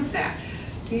balance that.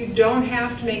 You don't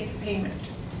have to make the payment.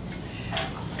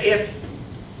 If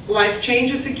life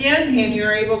changes again and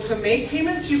you're able to make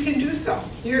payments, you can do so.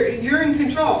 You're in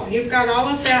control. You've got all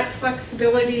of that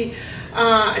flexibility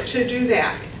to do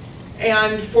that.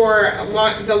 And for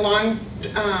the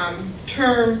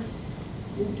long-term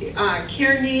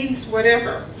care needs,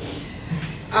 whatever.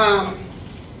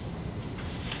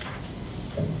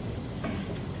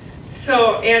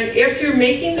 And if you're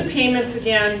making the payments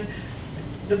again,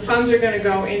 the funds are going to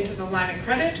go into the line of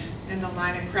credit, and the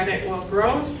line of credit will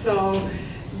grow, so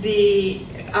the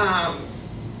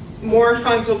more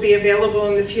funds will be available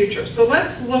in the future. So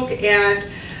let's look at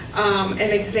an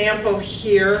example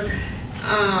here,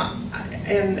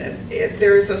 and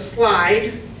there's a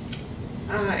slide,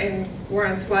 and we're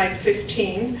on slide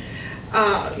 15,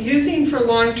 using for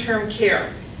long-term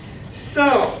care.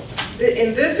 So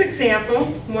in this example,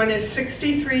 one is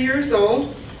 63 years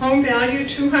old, home value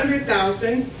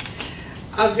 $200,000,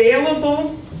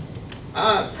 available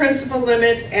principal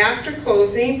limit after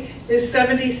closing is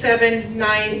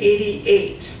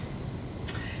 $77,988.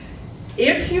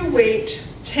 If you wait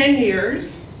 10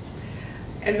 years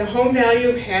and the home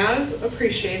value has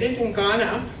appreciated and gone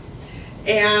up,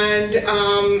 and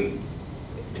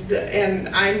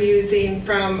I'm using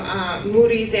from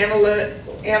Moody's Analytics,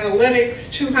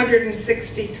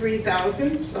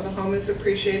 $263,000, so the home is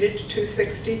appreciated to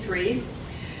 $263,000.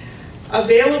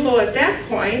 Available at that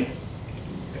point,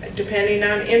 depending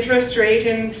on interest rate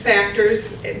and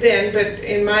factors then, but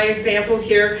in my example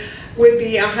here, would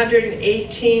be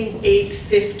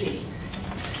 $118,850.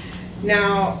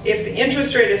 Now, if the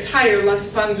interest rate is higher, less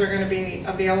funds are going to be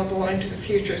available into the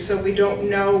future, so we don't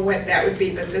know what that would be,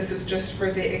 but this is just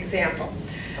for the example.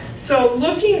 So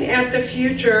looking at the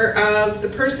future of the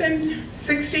person,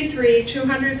 63,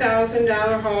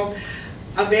 $200,000 home,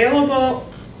 available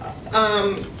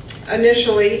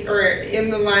initially, or in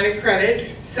the line of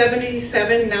credit,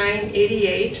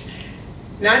 $77,988,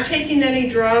 not taking any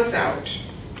draws out.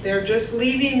 They're just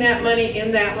leaving that money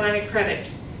in that line of credit.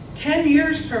 10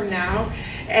 years from now,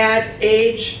 at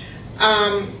age,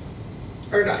 or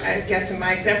I guess in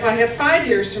my example, I have 5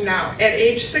 years from now, at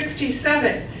age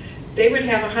 67, they would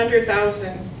have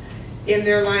 $100,000 in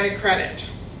their line of credit.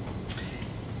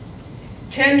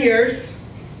 10 years,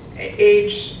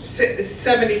 age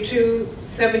 72,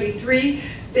 73,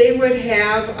 they would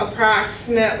have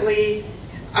approximately,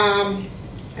 I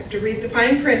have to read the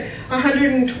fine print,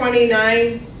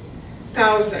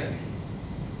 $129,000.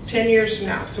 10 years from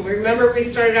now. So remember we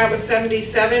started out with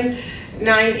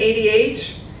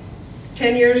 $77,988.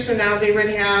 10 years from now they would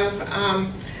have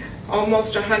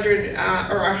almost 100 or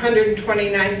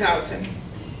 $129,000.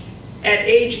 At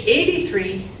age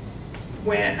 83,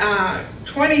 when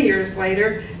 20 years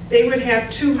later, they would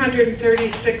have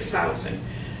 $236,000.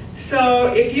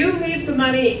 So if you leave the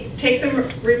money, take the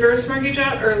reverse mortgage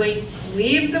out early,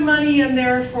 leave the money in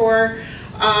there for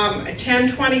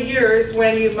 10, 20 years,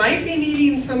 when you might be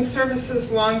needing some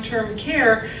services, long-term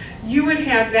care, you would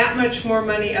have that much more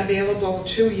money available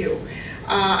to you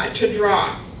to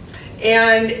draw.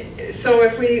 And so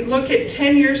if we look at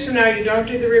 10 years from now, you don't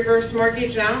do the reverse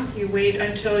mortgage now, you wait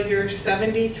until you're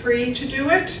 73 to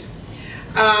do it.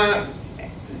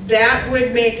 That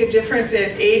would make a difference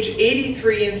at age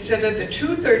 83. Instead of the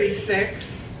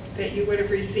 $236,000 that you would have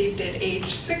received at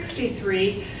age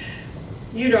 63,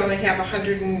 you'd only have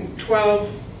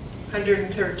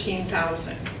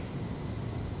 $113,000.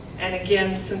 And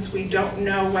again, since we don't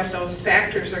know what those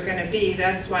factors are going to be,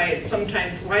 that's why it's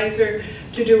sometimes wiser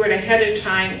to do it ahead of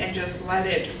time and just let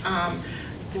it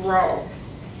grow.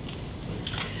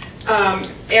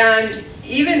 And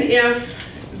even if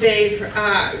they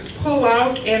pull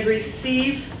out and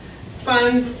receive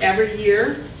funds every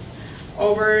year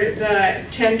over the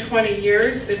 10, 20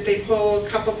 years, if they pull a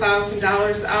couple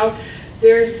 $1,000s out,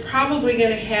 they're probably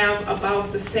going to have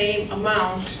about the same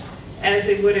amount as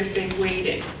they would if they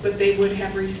waited, but they would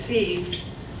have received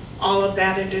all of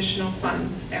that additional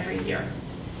funds every year.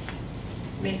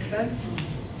 Make sense?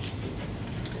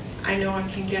 I know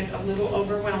it can get a little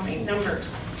overwhelming, numbers.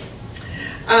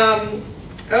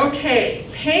 Okay,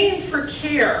 paying for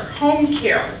care, home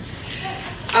care.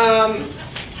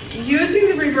 Using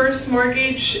the reverse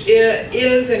mortgage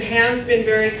is and has been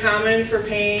very common for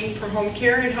paying for home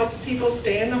care. It helps people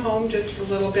stay in the home just a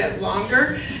little bit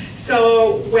longer.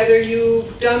 So whether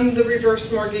you've done the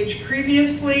reverse mortgage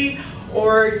previously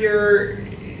or you're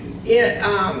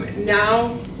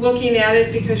now looking at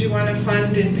it because you want to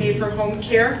fund and pay for home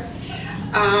care,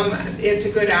 it's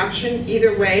a good option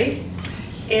either way.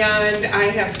 And I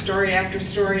have story after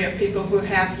story of people who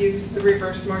have used the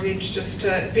reverse mortgage just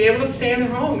to be able to stay in their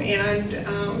home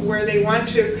and where they want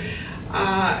to.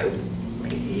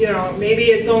 You know, maybe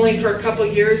it's only for a couple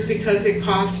of years because it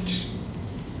cost,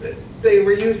 they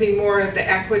were using more of the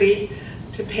equity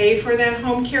to pay for that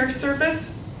home care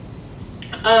service.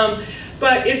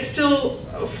 But it still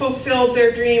fulfilled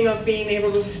their dream of being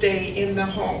able to stay in the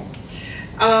home.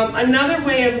 Another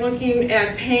way of looking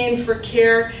at paying for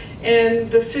care in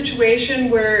the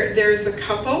situation where there's a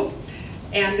couple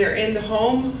and they're in the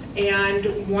home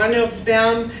and one of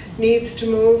them needs to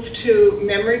move to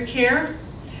memory care,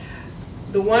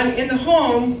 the one in the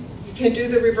home, you can do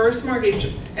the reverse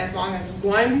mortgage as long as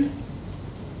one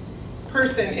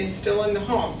person is still in the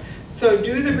home. So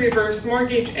do the reverse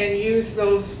mortgage and use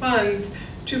those funds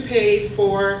to pay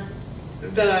for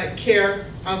the care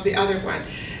of the other one.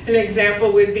 An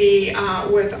example would be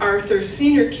with Arthur's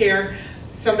Senior Care.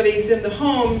 Somebody's in the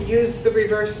home, use the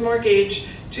reverse mortgage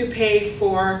to pay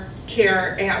for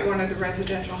care at one of the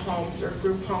residential homes or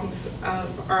group homes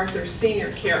of Arthur's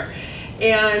Senior Care.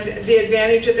 And the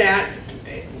advantage of that,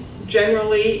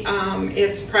 generally,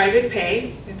 it's private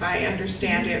pay, if I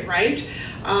understand it right.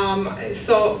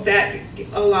 So that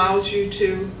allows you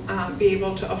to be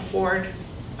able to afford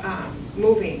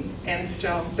moving and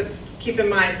still, but keep in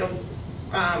mind the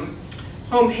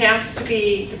home has to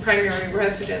be the primary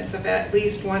residence of at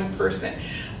least one person.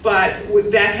 But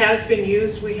that has been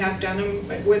used. We have done them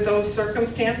with those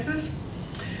circumstances.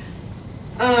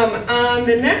 On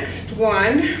the next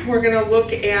one, we're going to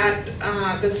look at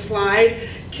the slide,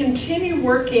 continue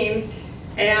working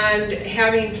and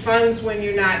having funds when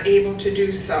you're not able to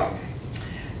do so.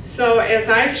 So as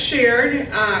I've shared,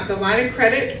 the line of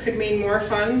credit could mean more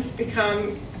funds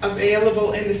become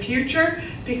available in the future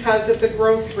because of the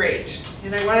growth rate.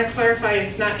 And I want to clarify,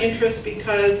 it's not interest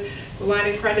because the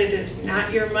line of credit is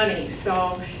not your money.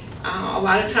 So a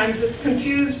lot of times it's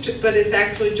confused, but it's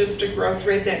actually just a growth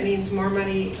rate. That means more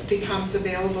money becomes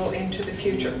available into the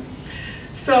future.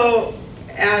 So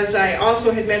as I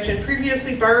also had mentioned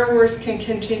previously, borrowers can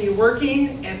continue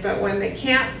working, but when they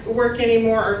can't work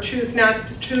anymore or choose not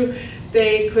to,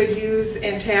 they could use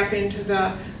and tap into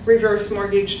the reverse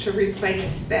mortgage to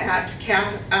replace that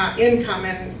income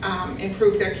and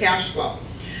improve their cash flow.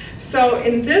 So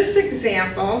in this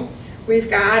example, we've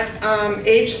got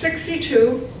age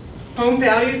 62, home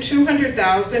value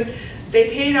 $200,000. They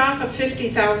paid off a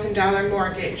 $50,000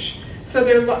 mortgage. So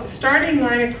their starting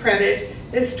line of credit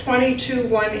is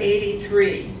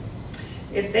 $22,183.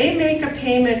 If they make a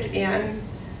payment in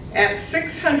at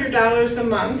 $600 a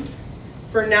month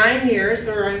for 9 years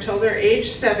or until they're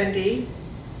age 70,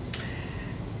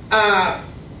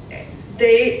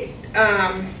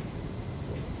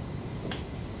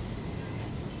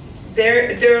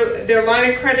 their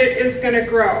line of credit is going to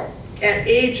grow. At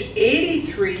age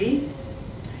 83,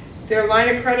 their line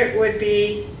of credit would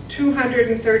be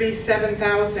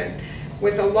 $237,000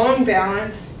 with a loan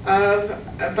balance of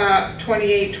about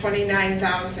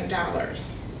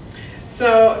 $29,000.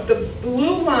 So the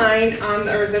blue line on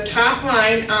the top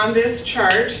line on this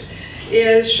chart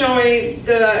is showing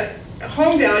the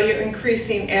home value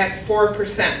increasing at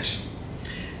 4%.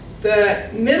 The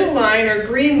middle line or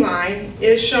green line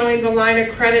is showing the line of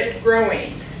credit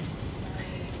growing.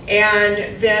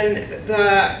 And then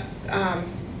the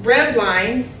red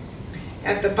line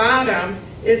at the bottom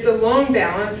is the loan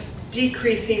balance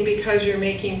decreasing because you're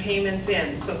making payments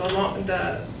in. So the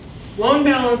loan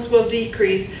balance will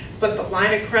decrease, but the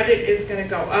line of credit is going to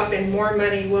go up and more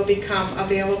money will become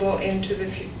available into the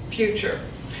future.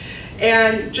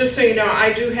 And just so you know,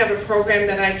 I do have a program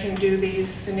that I can do these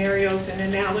scenarios and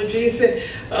analogies and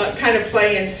kind of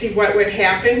play and see what would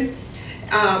happen.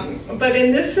 But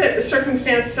in this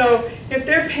circumstance, so if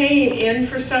they're paying in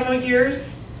for several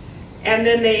years and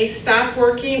then they stop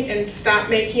working and stop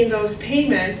making those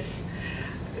payments,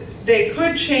 they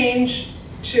could change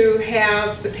to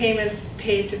have the payments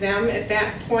paid to them at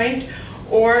that point,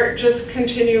 or just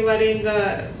continue letting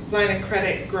the line of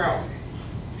credit grow.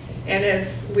 And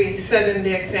as we said in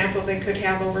the example, they could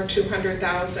have over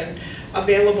 $200,000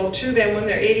 available to them when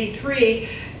they're 83,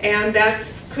 and that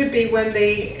could be when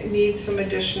they need some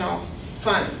additional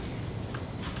funds.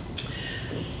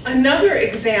 Another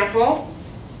example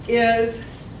is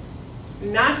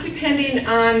not depending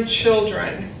on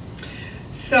children.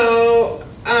 So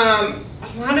a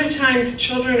lot of times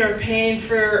children are paying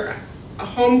for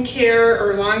home care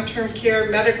or long-term care,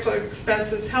 medical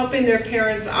expenses, helping their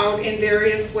parents out in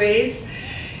various ways.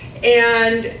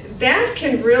 And that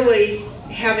can really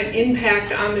have an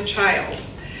impact on the child.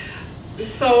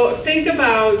 So think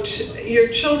about your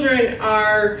children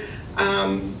are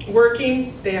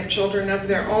working, they have children of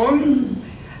their own.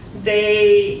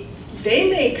 They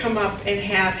may come up and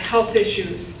have health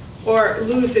issues or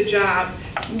lose a job.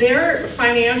 Their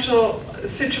financial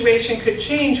situation could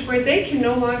change where they can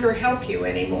no longer help you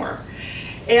anymore.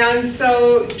 And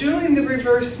so doing the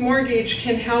reverse mortgage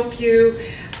can help you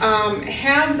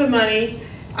have the money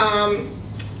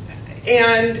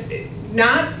and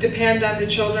not depend on the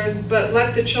children, but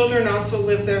let the children also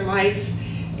live their life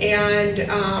and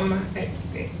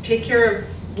take care of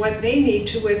what they need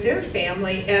to with their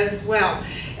family as well.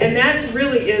 And that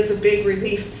really is a big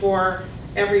relief for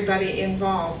everybody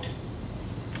involved.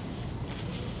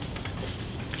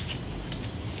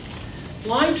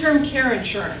 Long-term care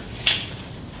insurance.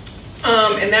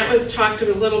 And that was talked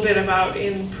a little bit about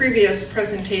in previous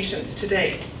presentations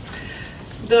today.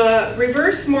 The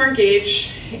reverse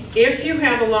mortgage, if you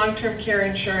have a long-term care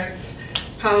insurance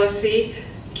policy,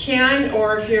 can,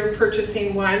 or if you're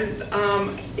purchasing one,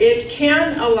 it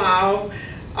can allow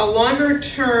a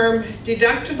longer-term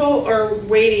deductible or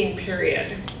waiting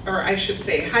period, or I should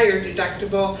say higher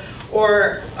deductible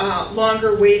or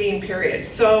longer waiting period.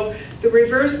 So the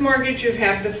reverse mortgage, you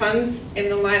have the funds in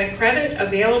the line of credit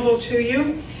available to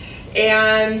you,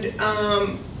 and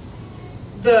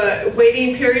the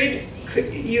waiting period,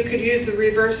 you could use the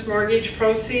reverse mortgage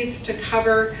proceeds to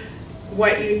cover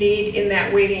what you need in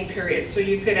that waiting period. So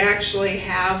you could actually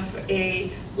have a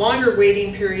longer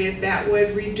waiting period that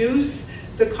would reduce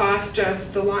the cost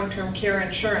of the long-term care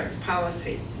insurance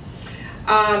policy.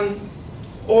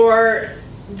 Or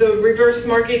the reverse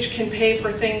mortgage can pay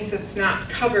for things that's not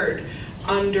covered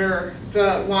under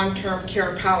the long-term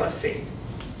care policy.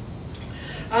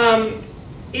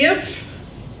 If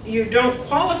you don't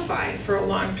qualify for a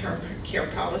long-term care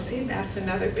policy, that's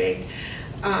another big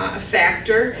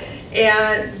factor,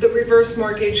 and the reverse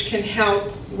mortgage can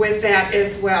help with that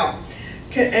as well.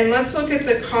 And let's look at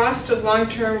the cost of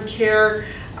long-term care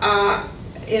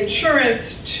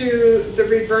insurance to the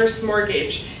reverse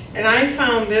mortgage. And I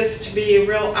found this to be a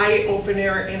real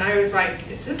eye-opener, and I was like,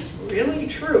 is this really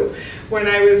true, when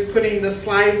I was putting the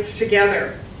slides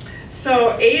together.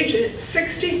 So age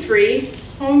 63,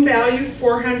 home value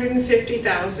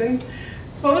 $450,000.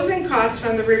 Closing cost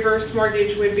on the reverse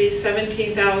mortgage would be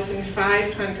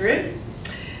 $17,500.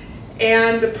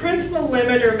 And the principal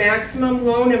limit or maximum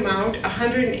loan amount,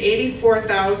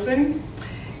 $184,000.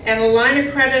 And a line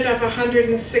of credit of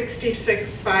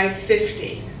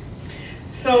 $166,550.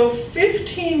 So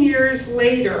 15 years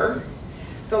later,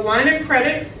 the line of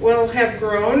credit will have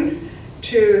grown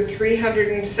to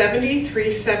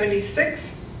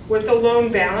 $370,376 with a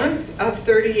loan balance of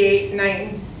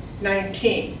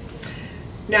 $38,919.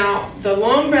 Now, the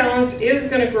loan balance is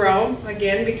going to grow,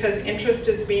 again, because interest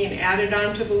is being added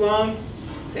onto the loan.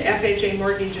 The FHA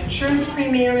mortgage insurance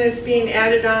premium is being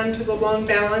added on to the loan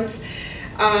balance.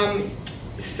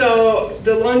 So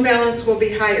the loan balance will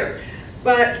be higher.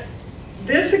 But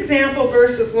this example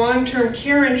versus long-term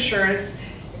care insurance,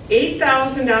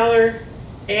 $8,000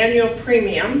 annual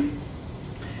premium.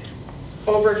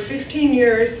 Over 15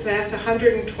 years, that's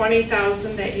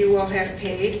 $120,000 that you will have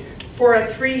paid for a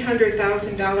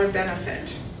 $300,000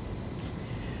 benefit.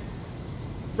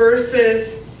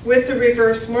 Versus with the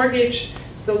reverse mortgage,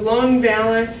 the loan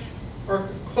balance or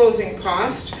closing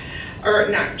cost, or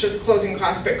not just closing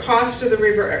cost, but cost of the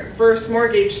reverse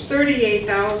mortgage,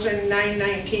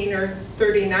 $38,919 or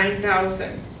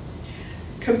 $39,000,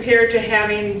 compared to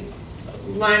having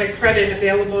line of credit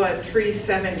available at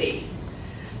 $370,000.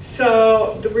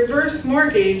 So the reverse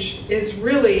mortgage is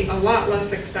really a lot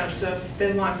less expensive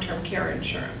than long-term care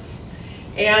insurance.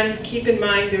 And keep in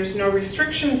mind, there's no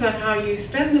restrictions on how you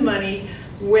spend the money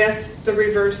with the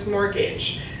reverse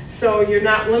mortgage. So you're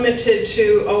not limited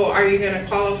to, oh, are you going to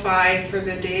qualify for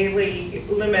the daily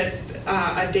limit,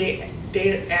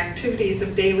 activities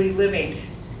of daily living?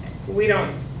 We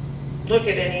don't look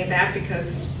at any of that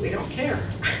because we don't care.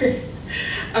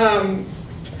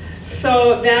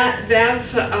 So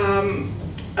that's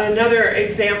another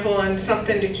example and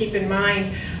something to keep in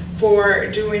mind for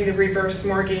doing the reverse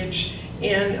mortgage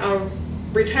in a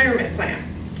retirement plan.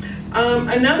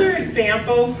 Another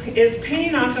example is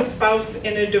paying off a spouse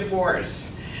in a divorce.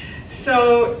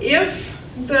 So if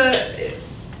the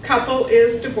couple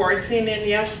is divorcing, and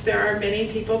yes, there are many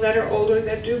people that are older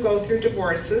that do go through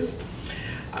divorces,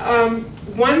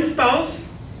 One spouse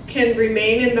can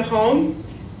remain in the home,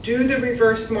 do the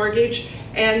reverse mortgage,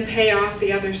 and pay off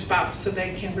the other spouse so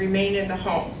they can remain in the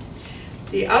home.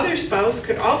 The other spouse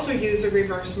could also use a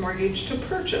reverse mortgage to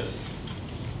purchase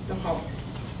the home,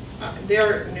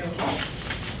 their new home.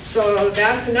 So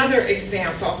that's another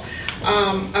example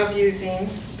of using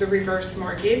the reverse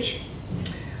mortgage.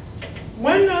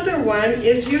 One other one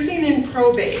is using in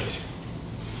probate.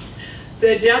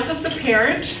 The death of the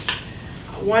parent,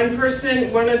 one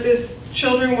of the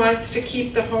children wants to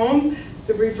keep the home,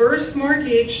 the reverse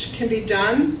mortgage can be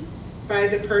done by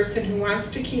the person who wants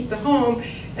to keep the home,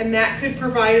 and that could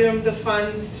provide them the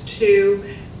funds to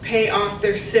pay off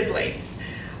their siblings.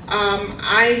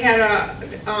 I had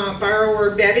a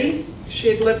borrower, Betty. She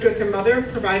had lived with her mother,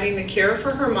 providing the care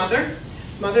for her mother.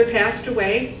 Mother passed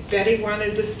away. Betty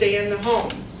wanted to stay in the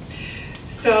home.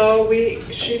 So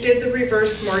she did the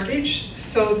reverse mortgage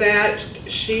so that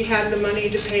she had the money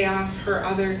to pay off her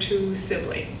other two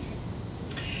siblings.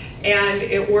 And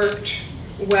it worked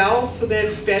well so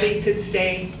that Betty could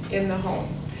stay in the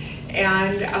home.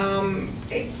 And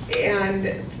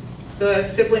the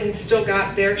siblings still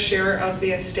got their share of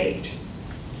the estate.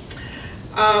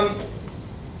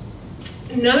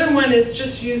 Another one is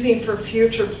just using for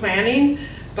future planning.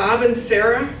 Bob and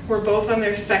Sarah were both on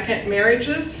their second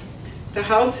marriages. The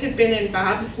house had been in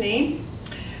Bob's name.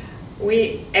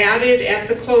 We added at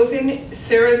the closing,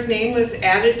 Sarah's name was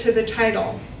added to the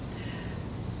title.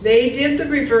 They did the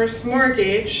reverse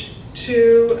mortgage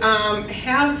to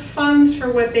have funds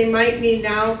for what they might need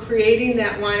now, creating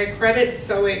that line of credit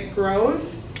so it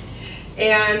grows,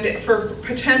 and for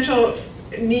potential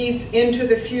needs into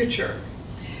the future.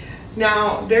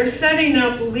 Now, they're setting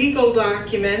up legal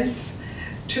documents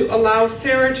to allow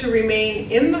Sarah to remain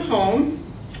in the home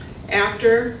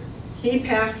after he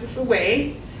passes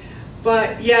away,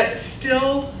 but yet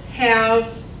still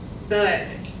have the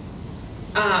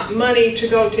money to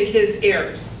go to his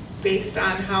heirs based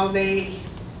on how the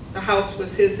house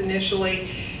was his initially,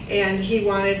 and he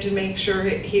wanted to make sure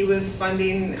he was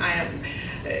funding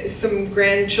some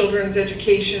grandchildren's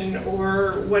education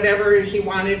or whatever he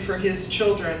wanted for his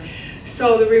children.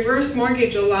 So the reverse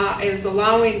mortgage is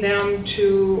allowing them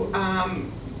to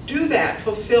do that,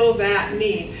 fulfill that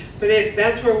need. But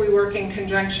that's where we work in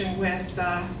conjunction with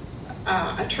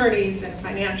attorneys and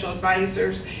financial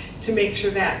advisors to make sure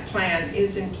that plan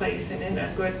is in place and in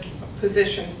a good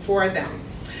position for them.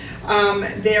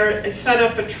 They're set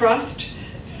up a trust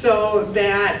so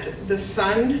that the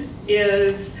son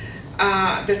is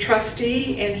the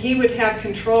trustee, and he would have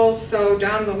control, so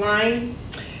down the line,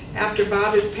 after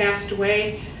Bob has passed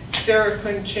away, Sarah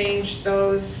couldn't change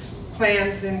those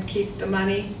plans and keep the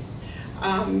money.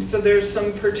 So there's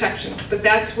some protections, but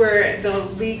that's where the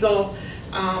legal,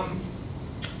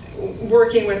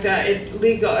 working with the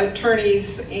legal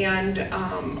attorneys and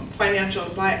financial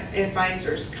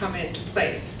advisors come into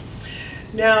place.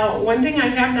 Now, one thing I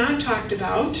have not talked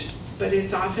about, but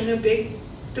it's often a big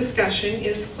discussion,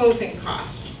 is closing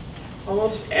cost.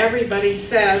 Almost everybody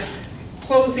says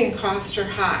closing costs are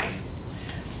high.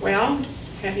 Well,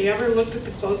 have you ever looked at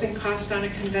the closing cost on a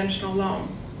conventional loan?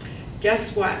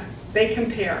 Guess what? They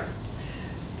compare.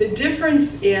 The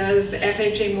difference is the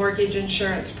FHA mortgage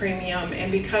insurance premium,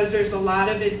 and because there's a lot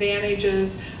of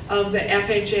advantages of the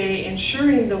FHA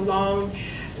insuring the loan,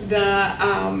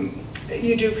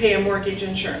 you do pay a mortgage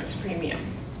insurance premium.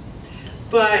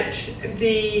 But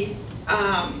the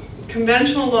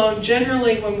conventional loan,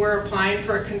 generally when we're applying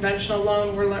for a conventional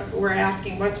loan, we're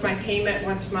asking, what's my payment,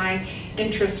 what's my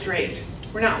interest rate?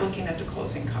 We're not looking at the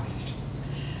closing cost.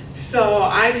 So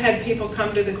I've had people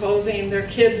come to the closing, their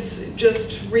kids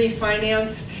just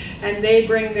refinanced, and they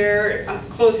bring their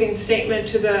closing statement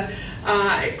to the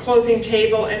closing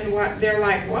table, and they're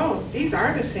like, whoa, these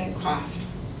are the same cost.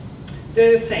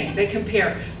 They're the same, they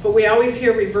compare. But we always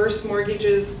hear reverse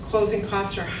mortgages, closing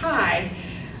costs are high,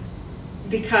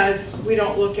 because we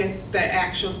don't look at the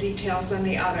actual details on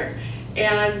the other.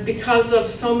 And because of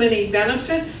so many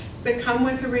benefits that come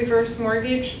with a reverse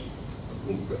mortgage,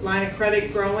 line of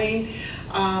credit growing,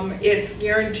 it's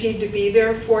guaranteed to be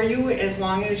there for you as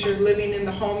long as you're living in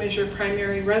the home as your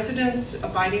primary residence,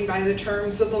 abiding by the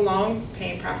terms of the loan,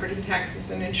 paying property taxes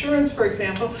and insurance, for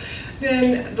example,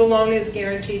 then the loan is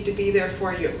guaranteed to be there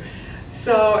for you.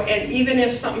 So, and even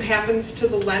if something happens to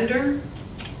the lender,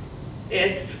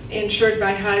 it's insured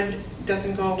by HUD,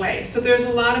 doesn't go away. So there's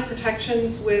a lot of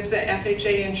protections with the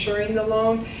FHA insuring the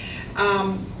loan.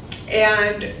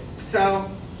 And so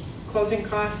closing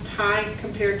costs high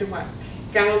compared to what?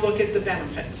 Got to look at the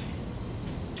benefits.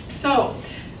 So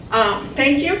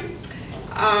thank you.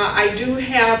 I do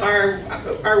have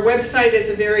our website is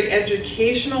a very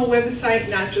educational website,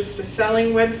 not just a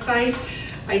selling website.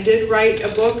 I did write a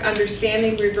book,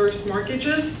 Understanding Reverse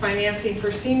Mortgages, Financing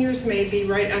for Seniors May Be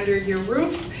Right Under Your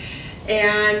Roof.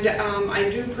 And I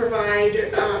do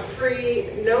provide free,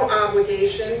 no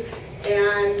obligation,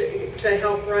 and to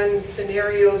help run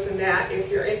scenarios in that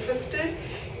if you're interested.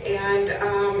 And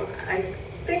I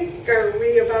think, are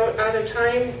we about out of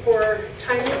time for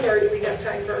timing, or do we have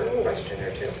time for a question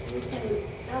or two? You can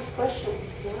ask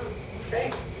questions, yeah.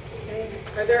 Okay.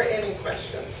 Are there any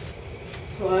questions?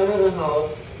 So I'm in a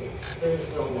house,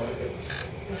 there's no mortgage.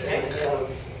 Okay. And I have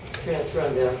transfer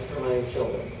on death for my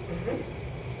children.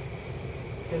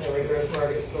 Can a reverse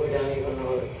mortgage slow down even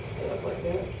though it's set up like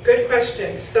that? Good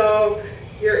question. So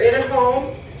you're in a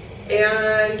home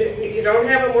and you don't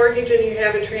have a mortgage and you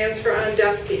have a transfer on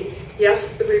death deed.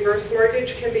 Yes, the reverse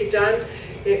mortgage can be done.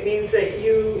 It means that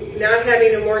you not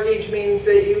having a mortgage means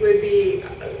that you would be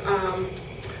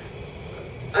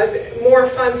more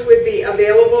funds would be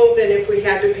available than if we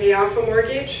had to pay off a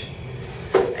mortgage.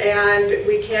 And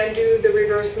we can do the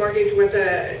reverse mortgage with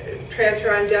a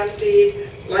transfer on death deed,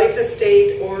 life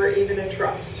estate, or even a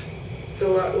trust.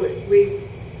 So we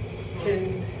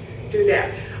can do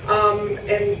that.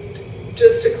 And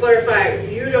just to clarify,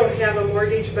 you don't have a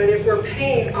mortgage, but if we're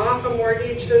paying off a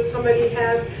mortgage that somebody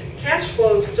has, cash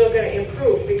flow is still going to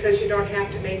improve because you don't have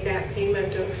to make that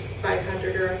payment of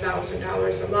 $500 or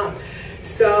 $1,000 a month.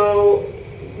 So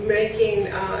doing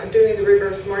the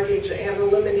reverse mortgage and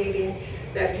eliminating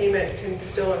that payment can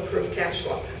still improve cash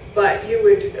flow. But you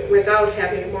would, without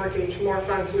having a mortgage, more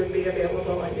funds would be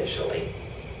available initially.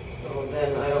 So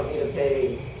then I don't need to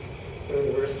pay the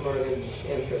reverse mortgage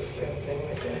interest or anything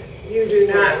like that? You do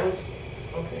not.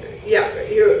 Okay. Yeah,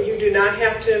 you do not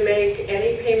have to make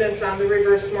any payments on the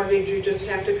reverse mortgage. You just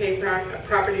have to pay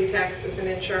property taxes and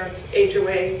insurance,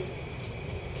 HOA,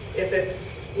 if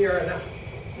it's you're in a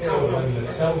So when the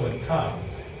settlement comes,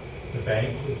 the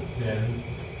bank would then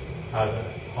have a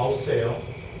house sale.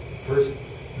 First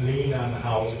lien on the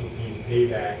house would be to pay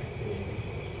back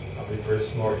a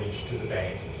reverse mortgage to the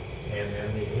bank, and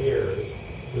then the heirs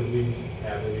would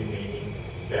have the remaining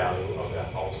value of the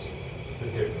house, the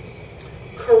difference.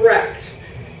 Correct.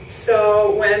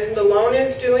 So when the loan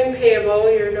is due and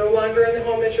payable, you're no longer in the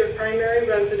home as your primary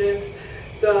residence.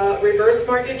 The reverse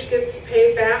mortgage gets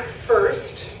paid back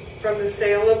first from the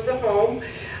sale of the home,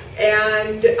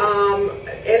 and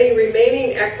any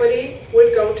remaining equity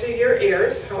would go to your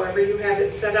heirs, however you have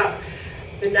it set up.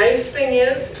 The nice thing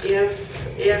is,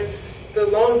 if the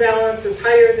loan balance is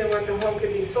higher than what the home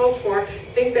could be sold for,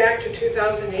 think back to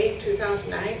 2008,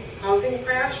 2009 housing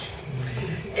crash,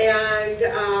 and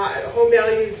home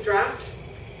values dropped.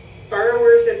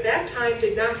 Borrowers at that time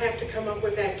did not have to come up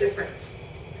with that difference.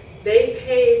 They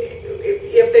paid,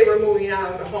 if they were moving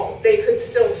out of the home, they could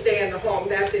still stay in the home,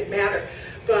 that didn't matter.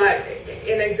 But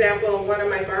an example, one of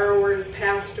my borrowers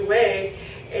passed away,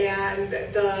 and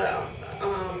the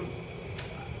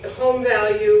home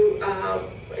value,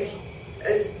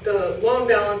 the loan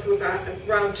balance was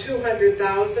around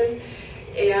 $200,000,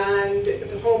 and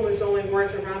the home was only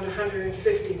worth around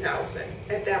 $150,000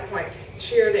 at that point.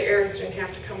 She or the heirs didn't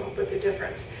have to come up with the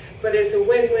difference. But it's a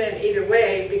win-win either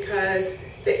way, because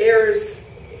the heirs,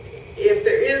 if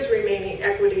there is remaining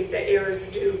equity, the heirs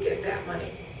do get that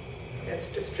money. It's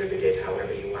distributed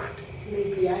however you want.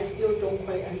 Maybe I still don't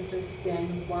quite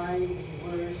understand why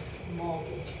reverse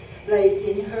mortgage. Like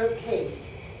in her case,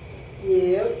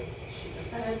 if she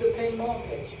doesn't have to pay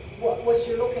mortgage, what was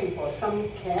she looking for? Some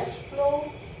cash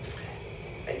flow?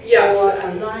 Yes. Or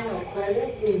a line of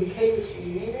credit in case she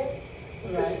needed it?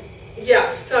 Right.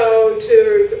 Yes, so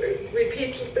to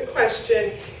repeat the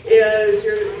question is,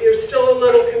 you're still a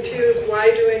little confused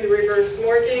why doing the reverse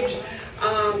mortgage.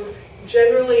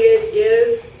 Generally it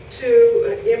is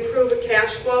to improve a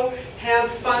cash flow, have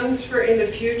funds for in the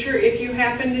future if you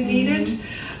happen to need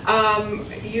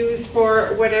it, use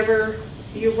for whatever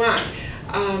you want.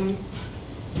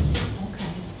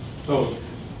 So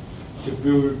to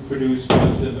produce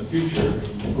funds in the future,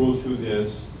 you go through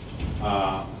this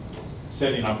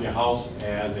setting up your house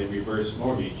as a reverse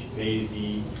mortgage, pay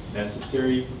the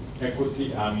necessary equity,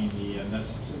 the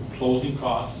necessary closing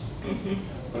costs.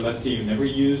 But let's say you never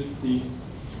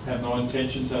have no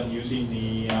intentions on using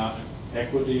the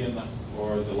equity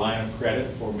or the line of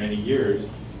credit for many years. Is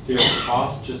there a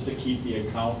cost just to keep the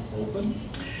account open?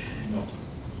 No.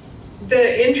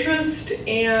 The interest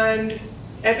and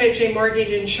FHA mortgage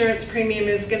insurance premium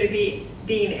is going to be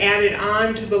being added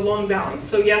on to the loan balance.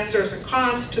 So yes, there's a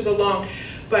cost to the loan,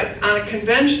 But on a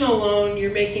conventional loan,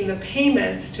 you're making the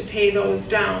payments to pay those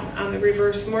down. On the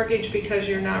reverse mortgage, because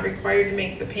you're not required to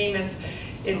make the payments,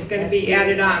 it's going to be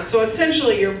added on. So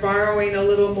essentially, you're borrowing a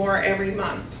little more every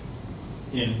month.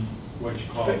 In what you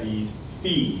call these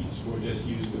fees, we'll just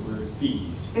use the word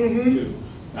fees Mm-hmm. too.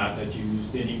 Not that you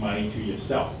used any money to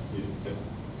yourself.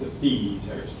 The fees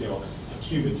are still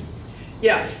accumulated.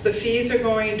 Yes, the fees are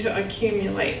going to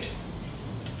accumulate,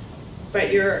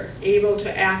 but you're able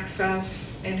to access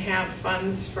and have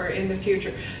funds for in the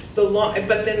future. But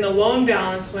then the loan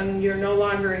balance, when you're no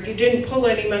longer, if you didn't pull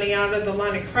any money out of the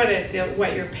line of credit,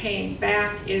 what you're paying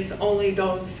back is only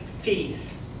those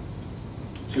fees.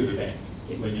 To the bank,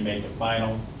 when you make the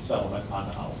final settlement on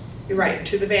the house. You're right,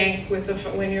 to the bank with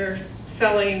when you're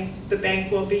selling, the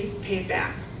bank will be paid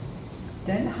back.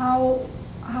 Then how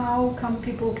come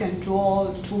people can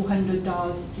draw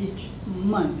 $200 each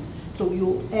month? So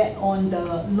you add on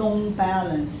the loan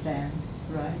balance then,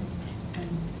 right?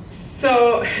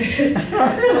 So,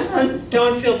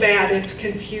 don't feel bad, it's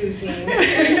confusing.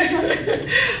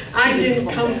 I didn't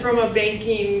come from a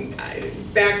banking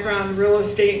background, real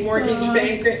estate, mortgage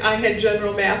banking. I had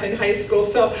general math in high school,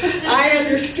 so I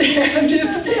understand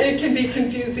it can be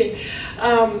confusing.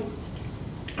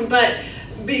 But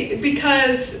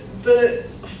because the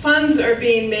funds are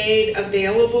being made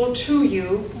available to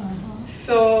you,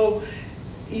 so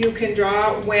you can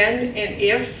draw when and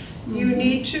if you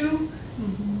need to.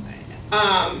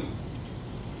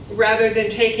 Rather than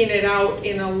taking it out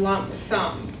in a lump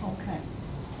sum. Okay.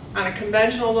 On a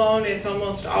conventional loan, it's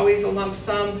almost always a lump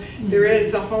sum. There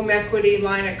is a home equity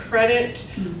line of credit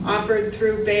offered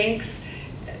through banks,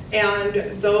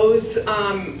 and those,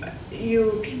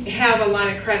 you have a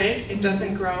line of credit, it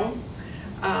doesn't grow,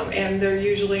 and they're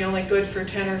usually only good for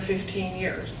 10 or 15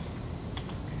 years.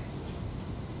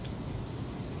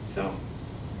 So,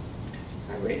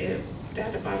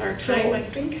 that about our time, I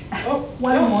think.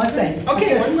 One more thing.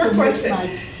 Okay, one more question. Just to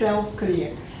make myself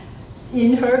clear.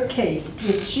 In her case,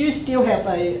 if she still have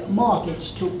a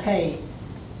mortgage to pay,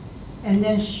 and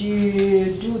then she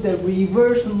do the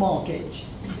reverse mortgage,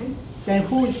 then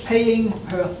who is paying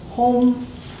her home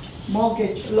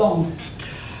mortgage loan?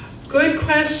 Good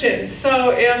question.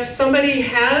 So if somebody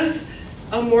has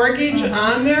a mortgage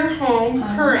on their home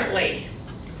currently,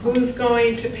 who's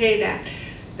going to pay that?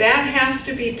 That has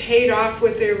to be paid off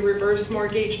with their reverse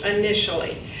mortgage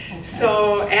initially. Okay.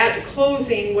 So at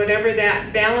closing, whatever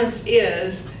that balance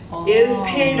is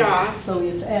paid off. So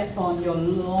it's add on your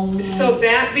loan. So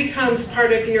that becomes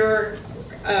part of your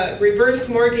reverse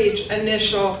mortgage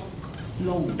initial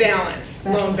loan balance.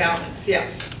 Loan balance,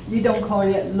 yes. We don't call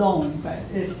it loan, but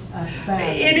it's a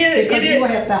balance. It is. Because you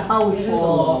have the house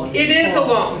for. It is a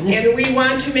loan, and we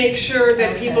want to make sure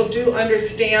that people do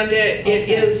understand it. It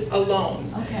is a loan.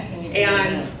 Okay.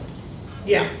 And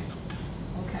yeah.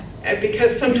 Okay.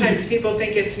 Because sometimes people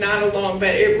think it's not a loan,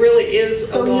 but it really is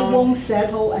a loan. So you won't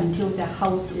settle until the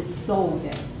house is sold,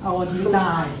 then, or you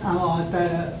die, or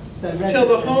the resident. Till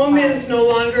the home is no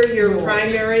longer your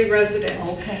primary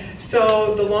residence. Okay.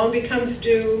 So the loan becomes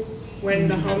due when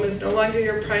the home is no longer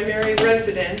your primary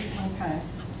residence,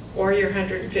 or your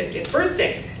 150th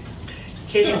birthday, in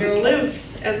case you're going to live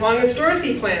as long as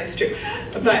Dorothy plans to.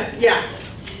 But yeah.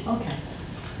 Okay.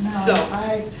 Now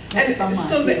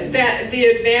so the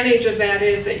advantage of that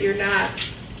is that you're not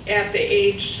at the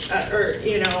age,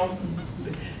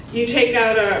 you take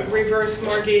out a reverse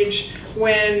mortgage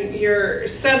when you're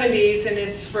 70s and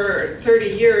it's for 30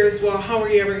 years. Well, how are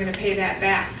you ever going to pay that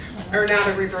back? Or not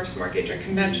a reverse mortgage, a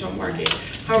conventional mortgage.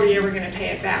 How are you ever going to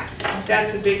pay it back?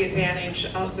 That's a big advantage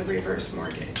of the reverse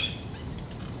mortgage.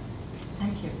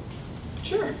 Thank you.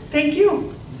 Sure. Thank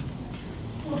you.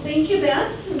 Well, thank you,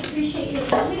 Beth. We appreciate your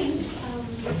coming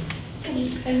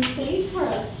and staying for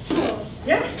us. So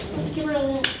yeah. Let's give her a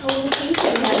little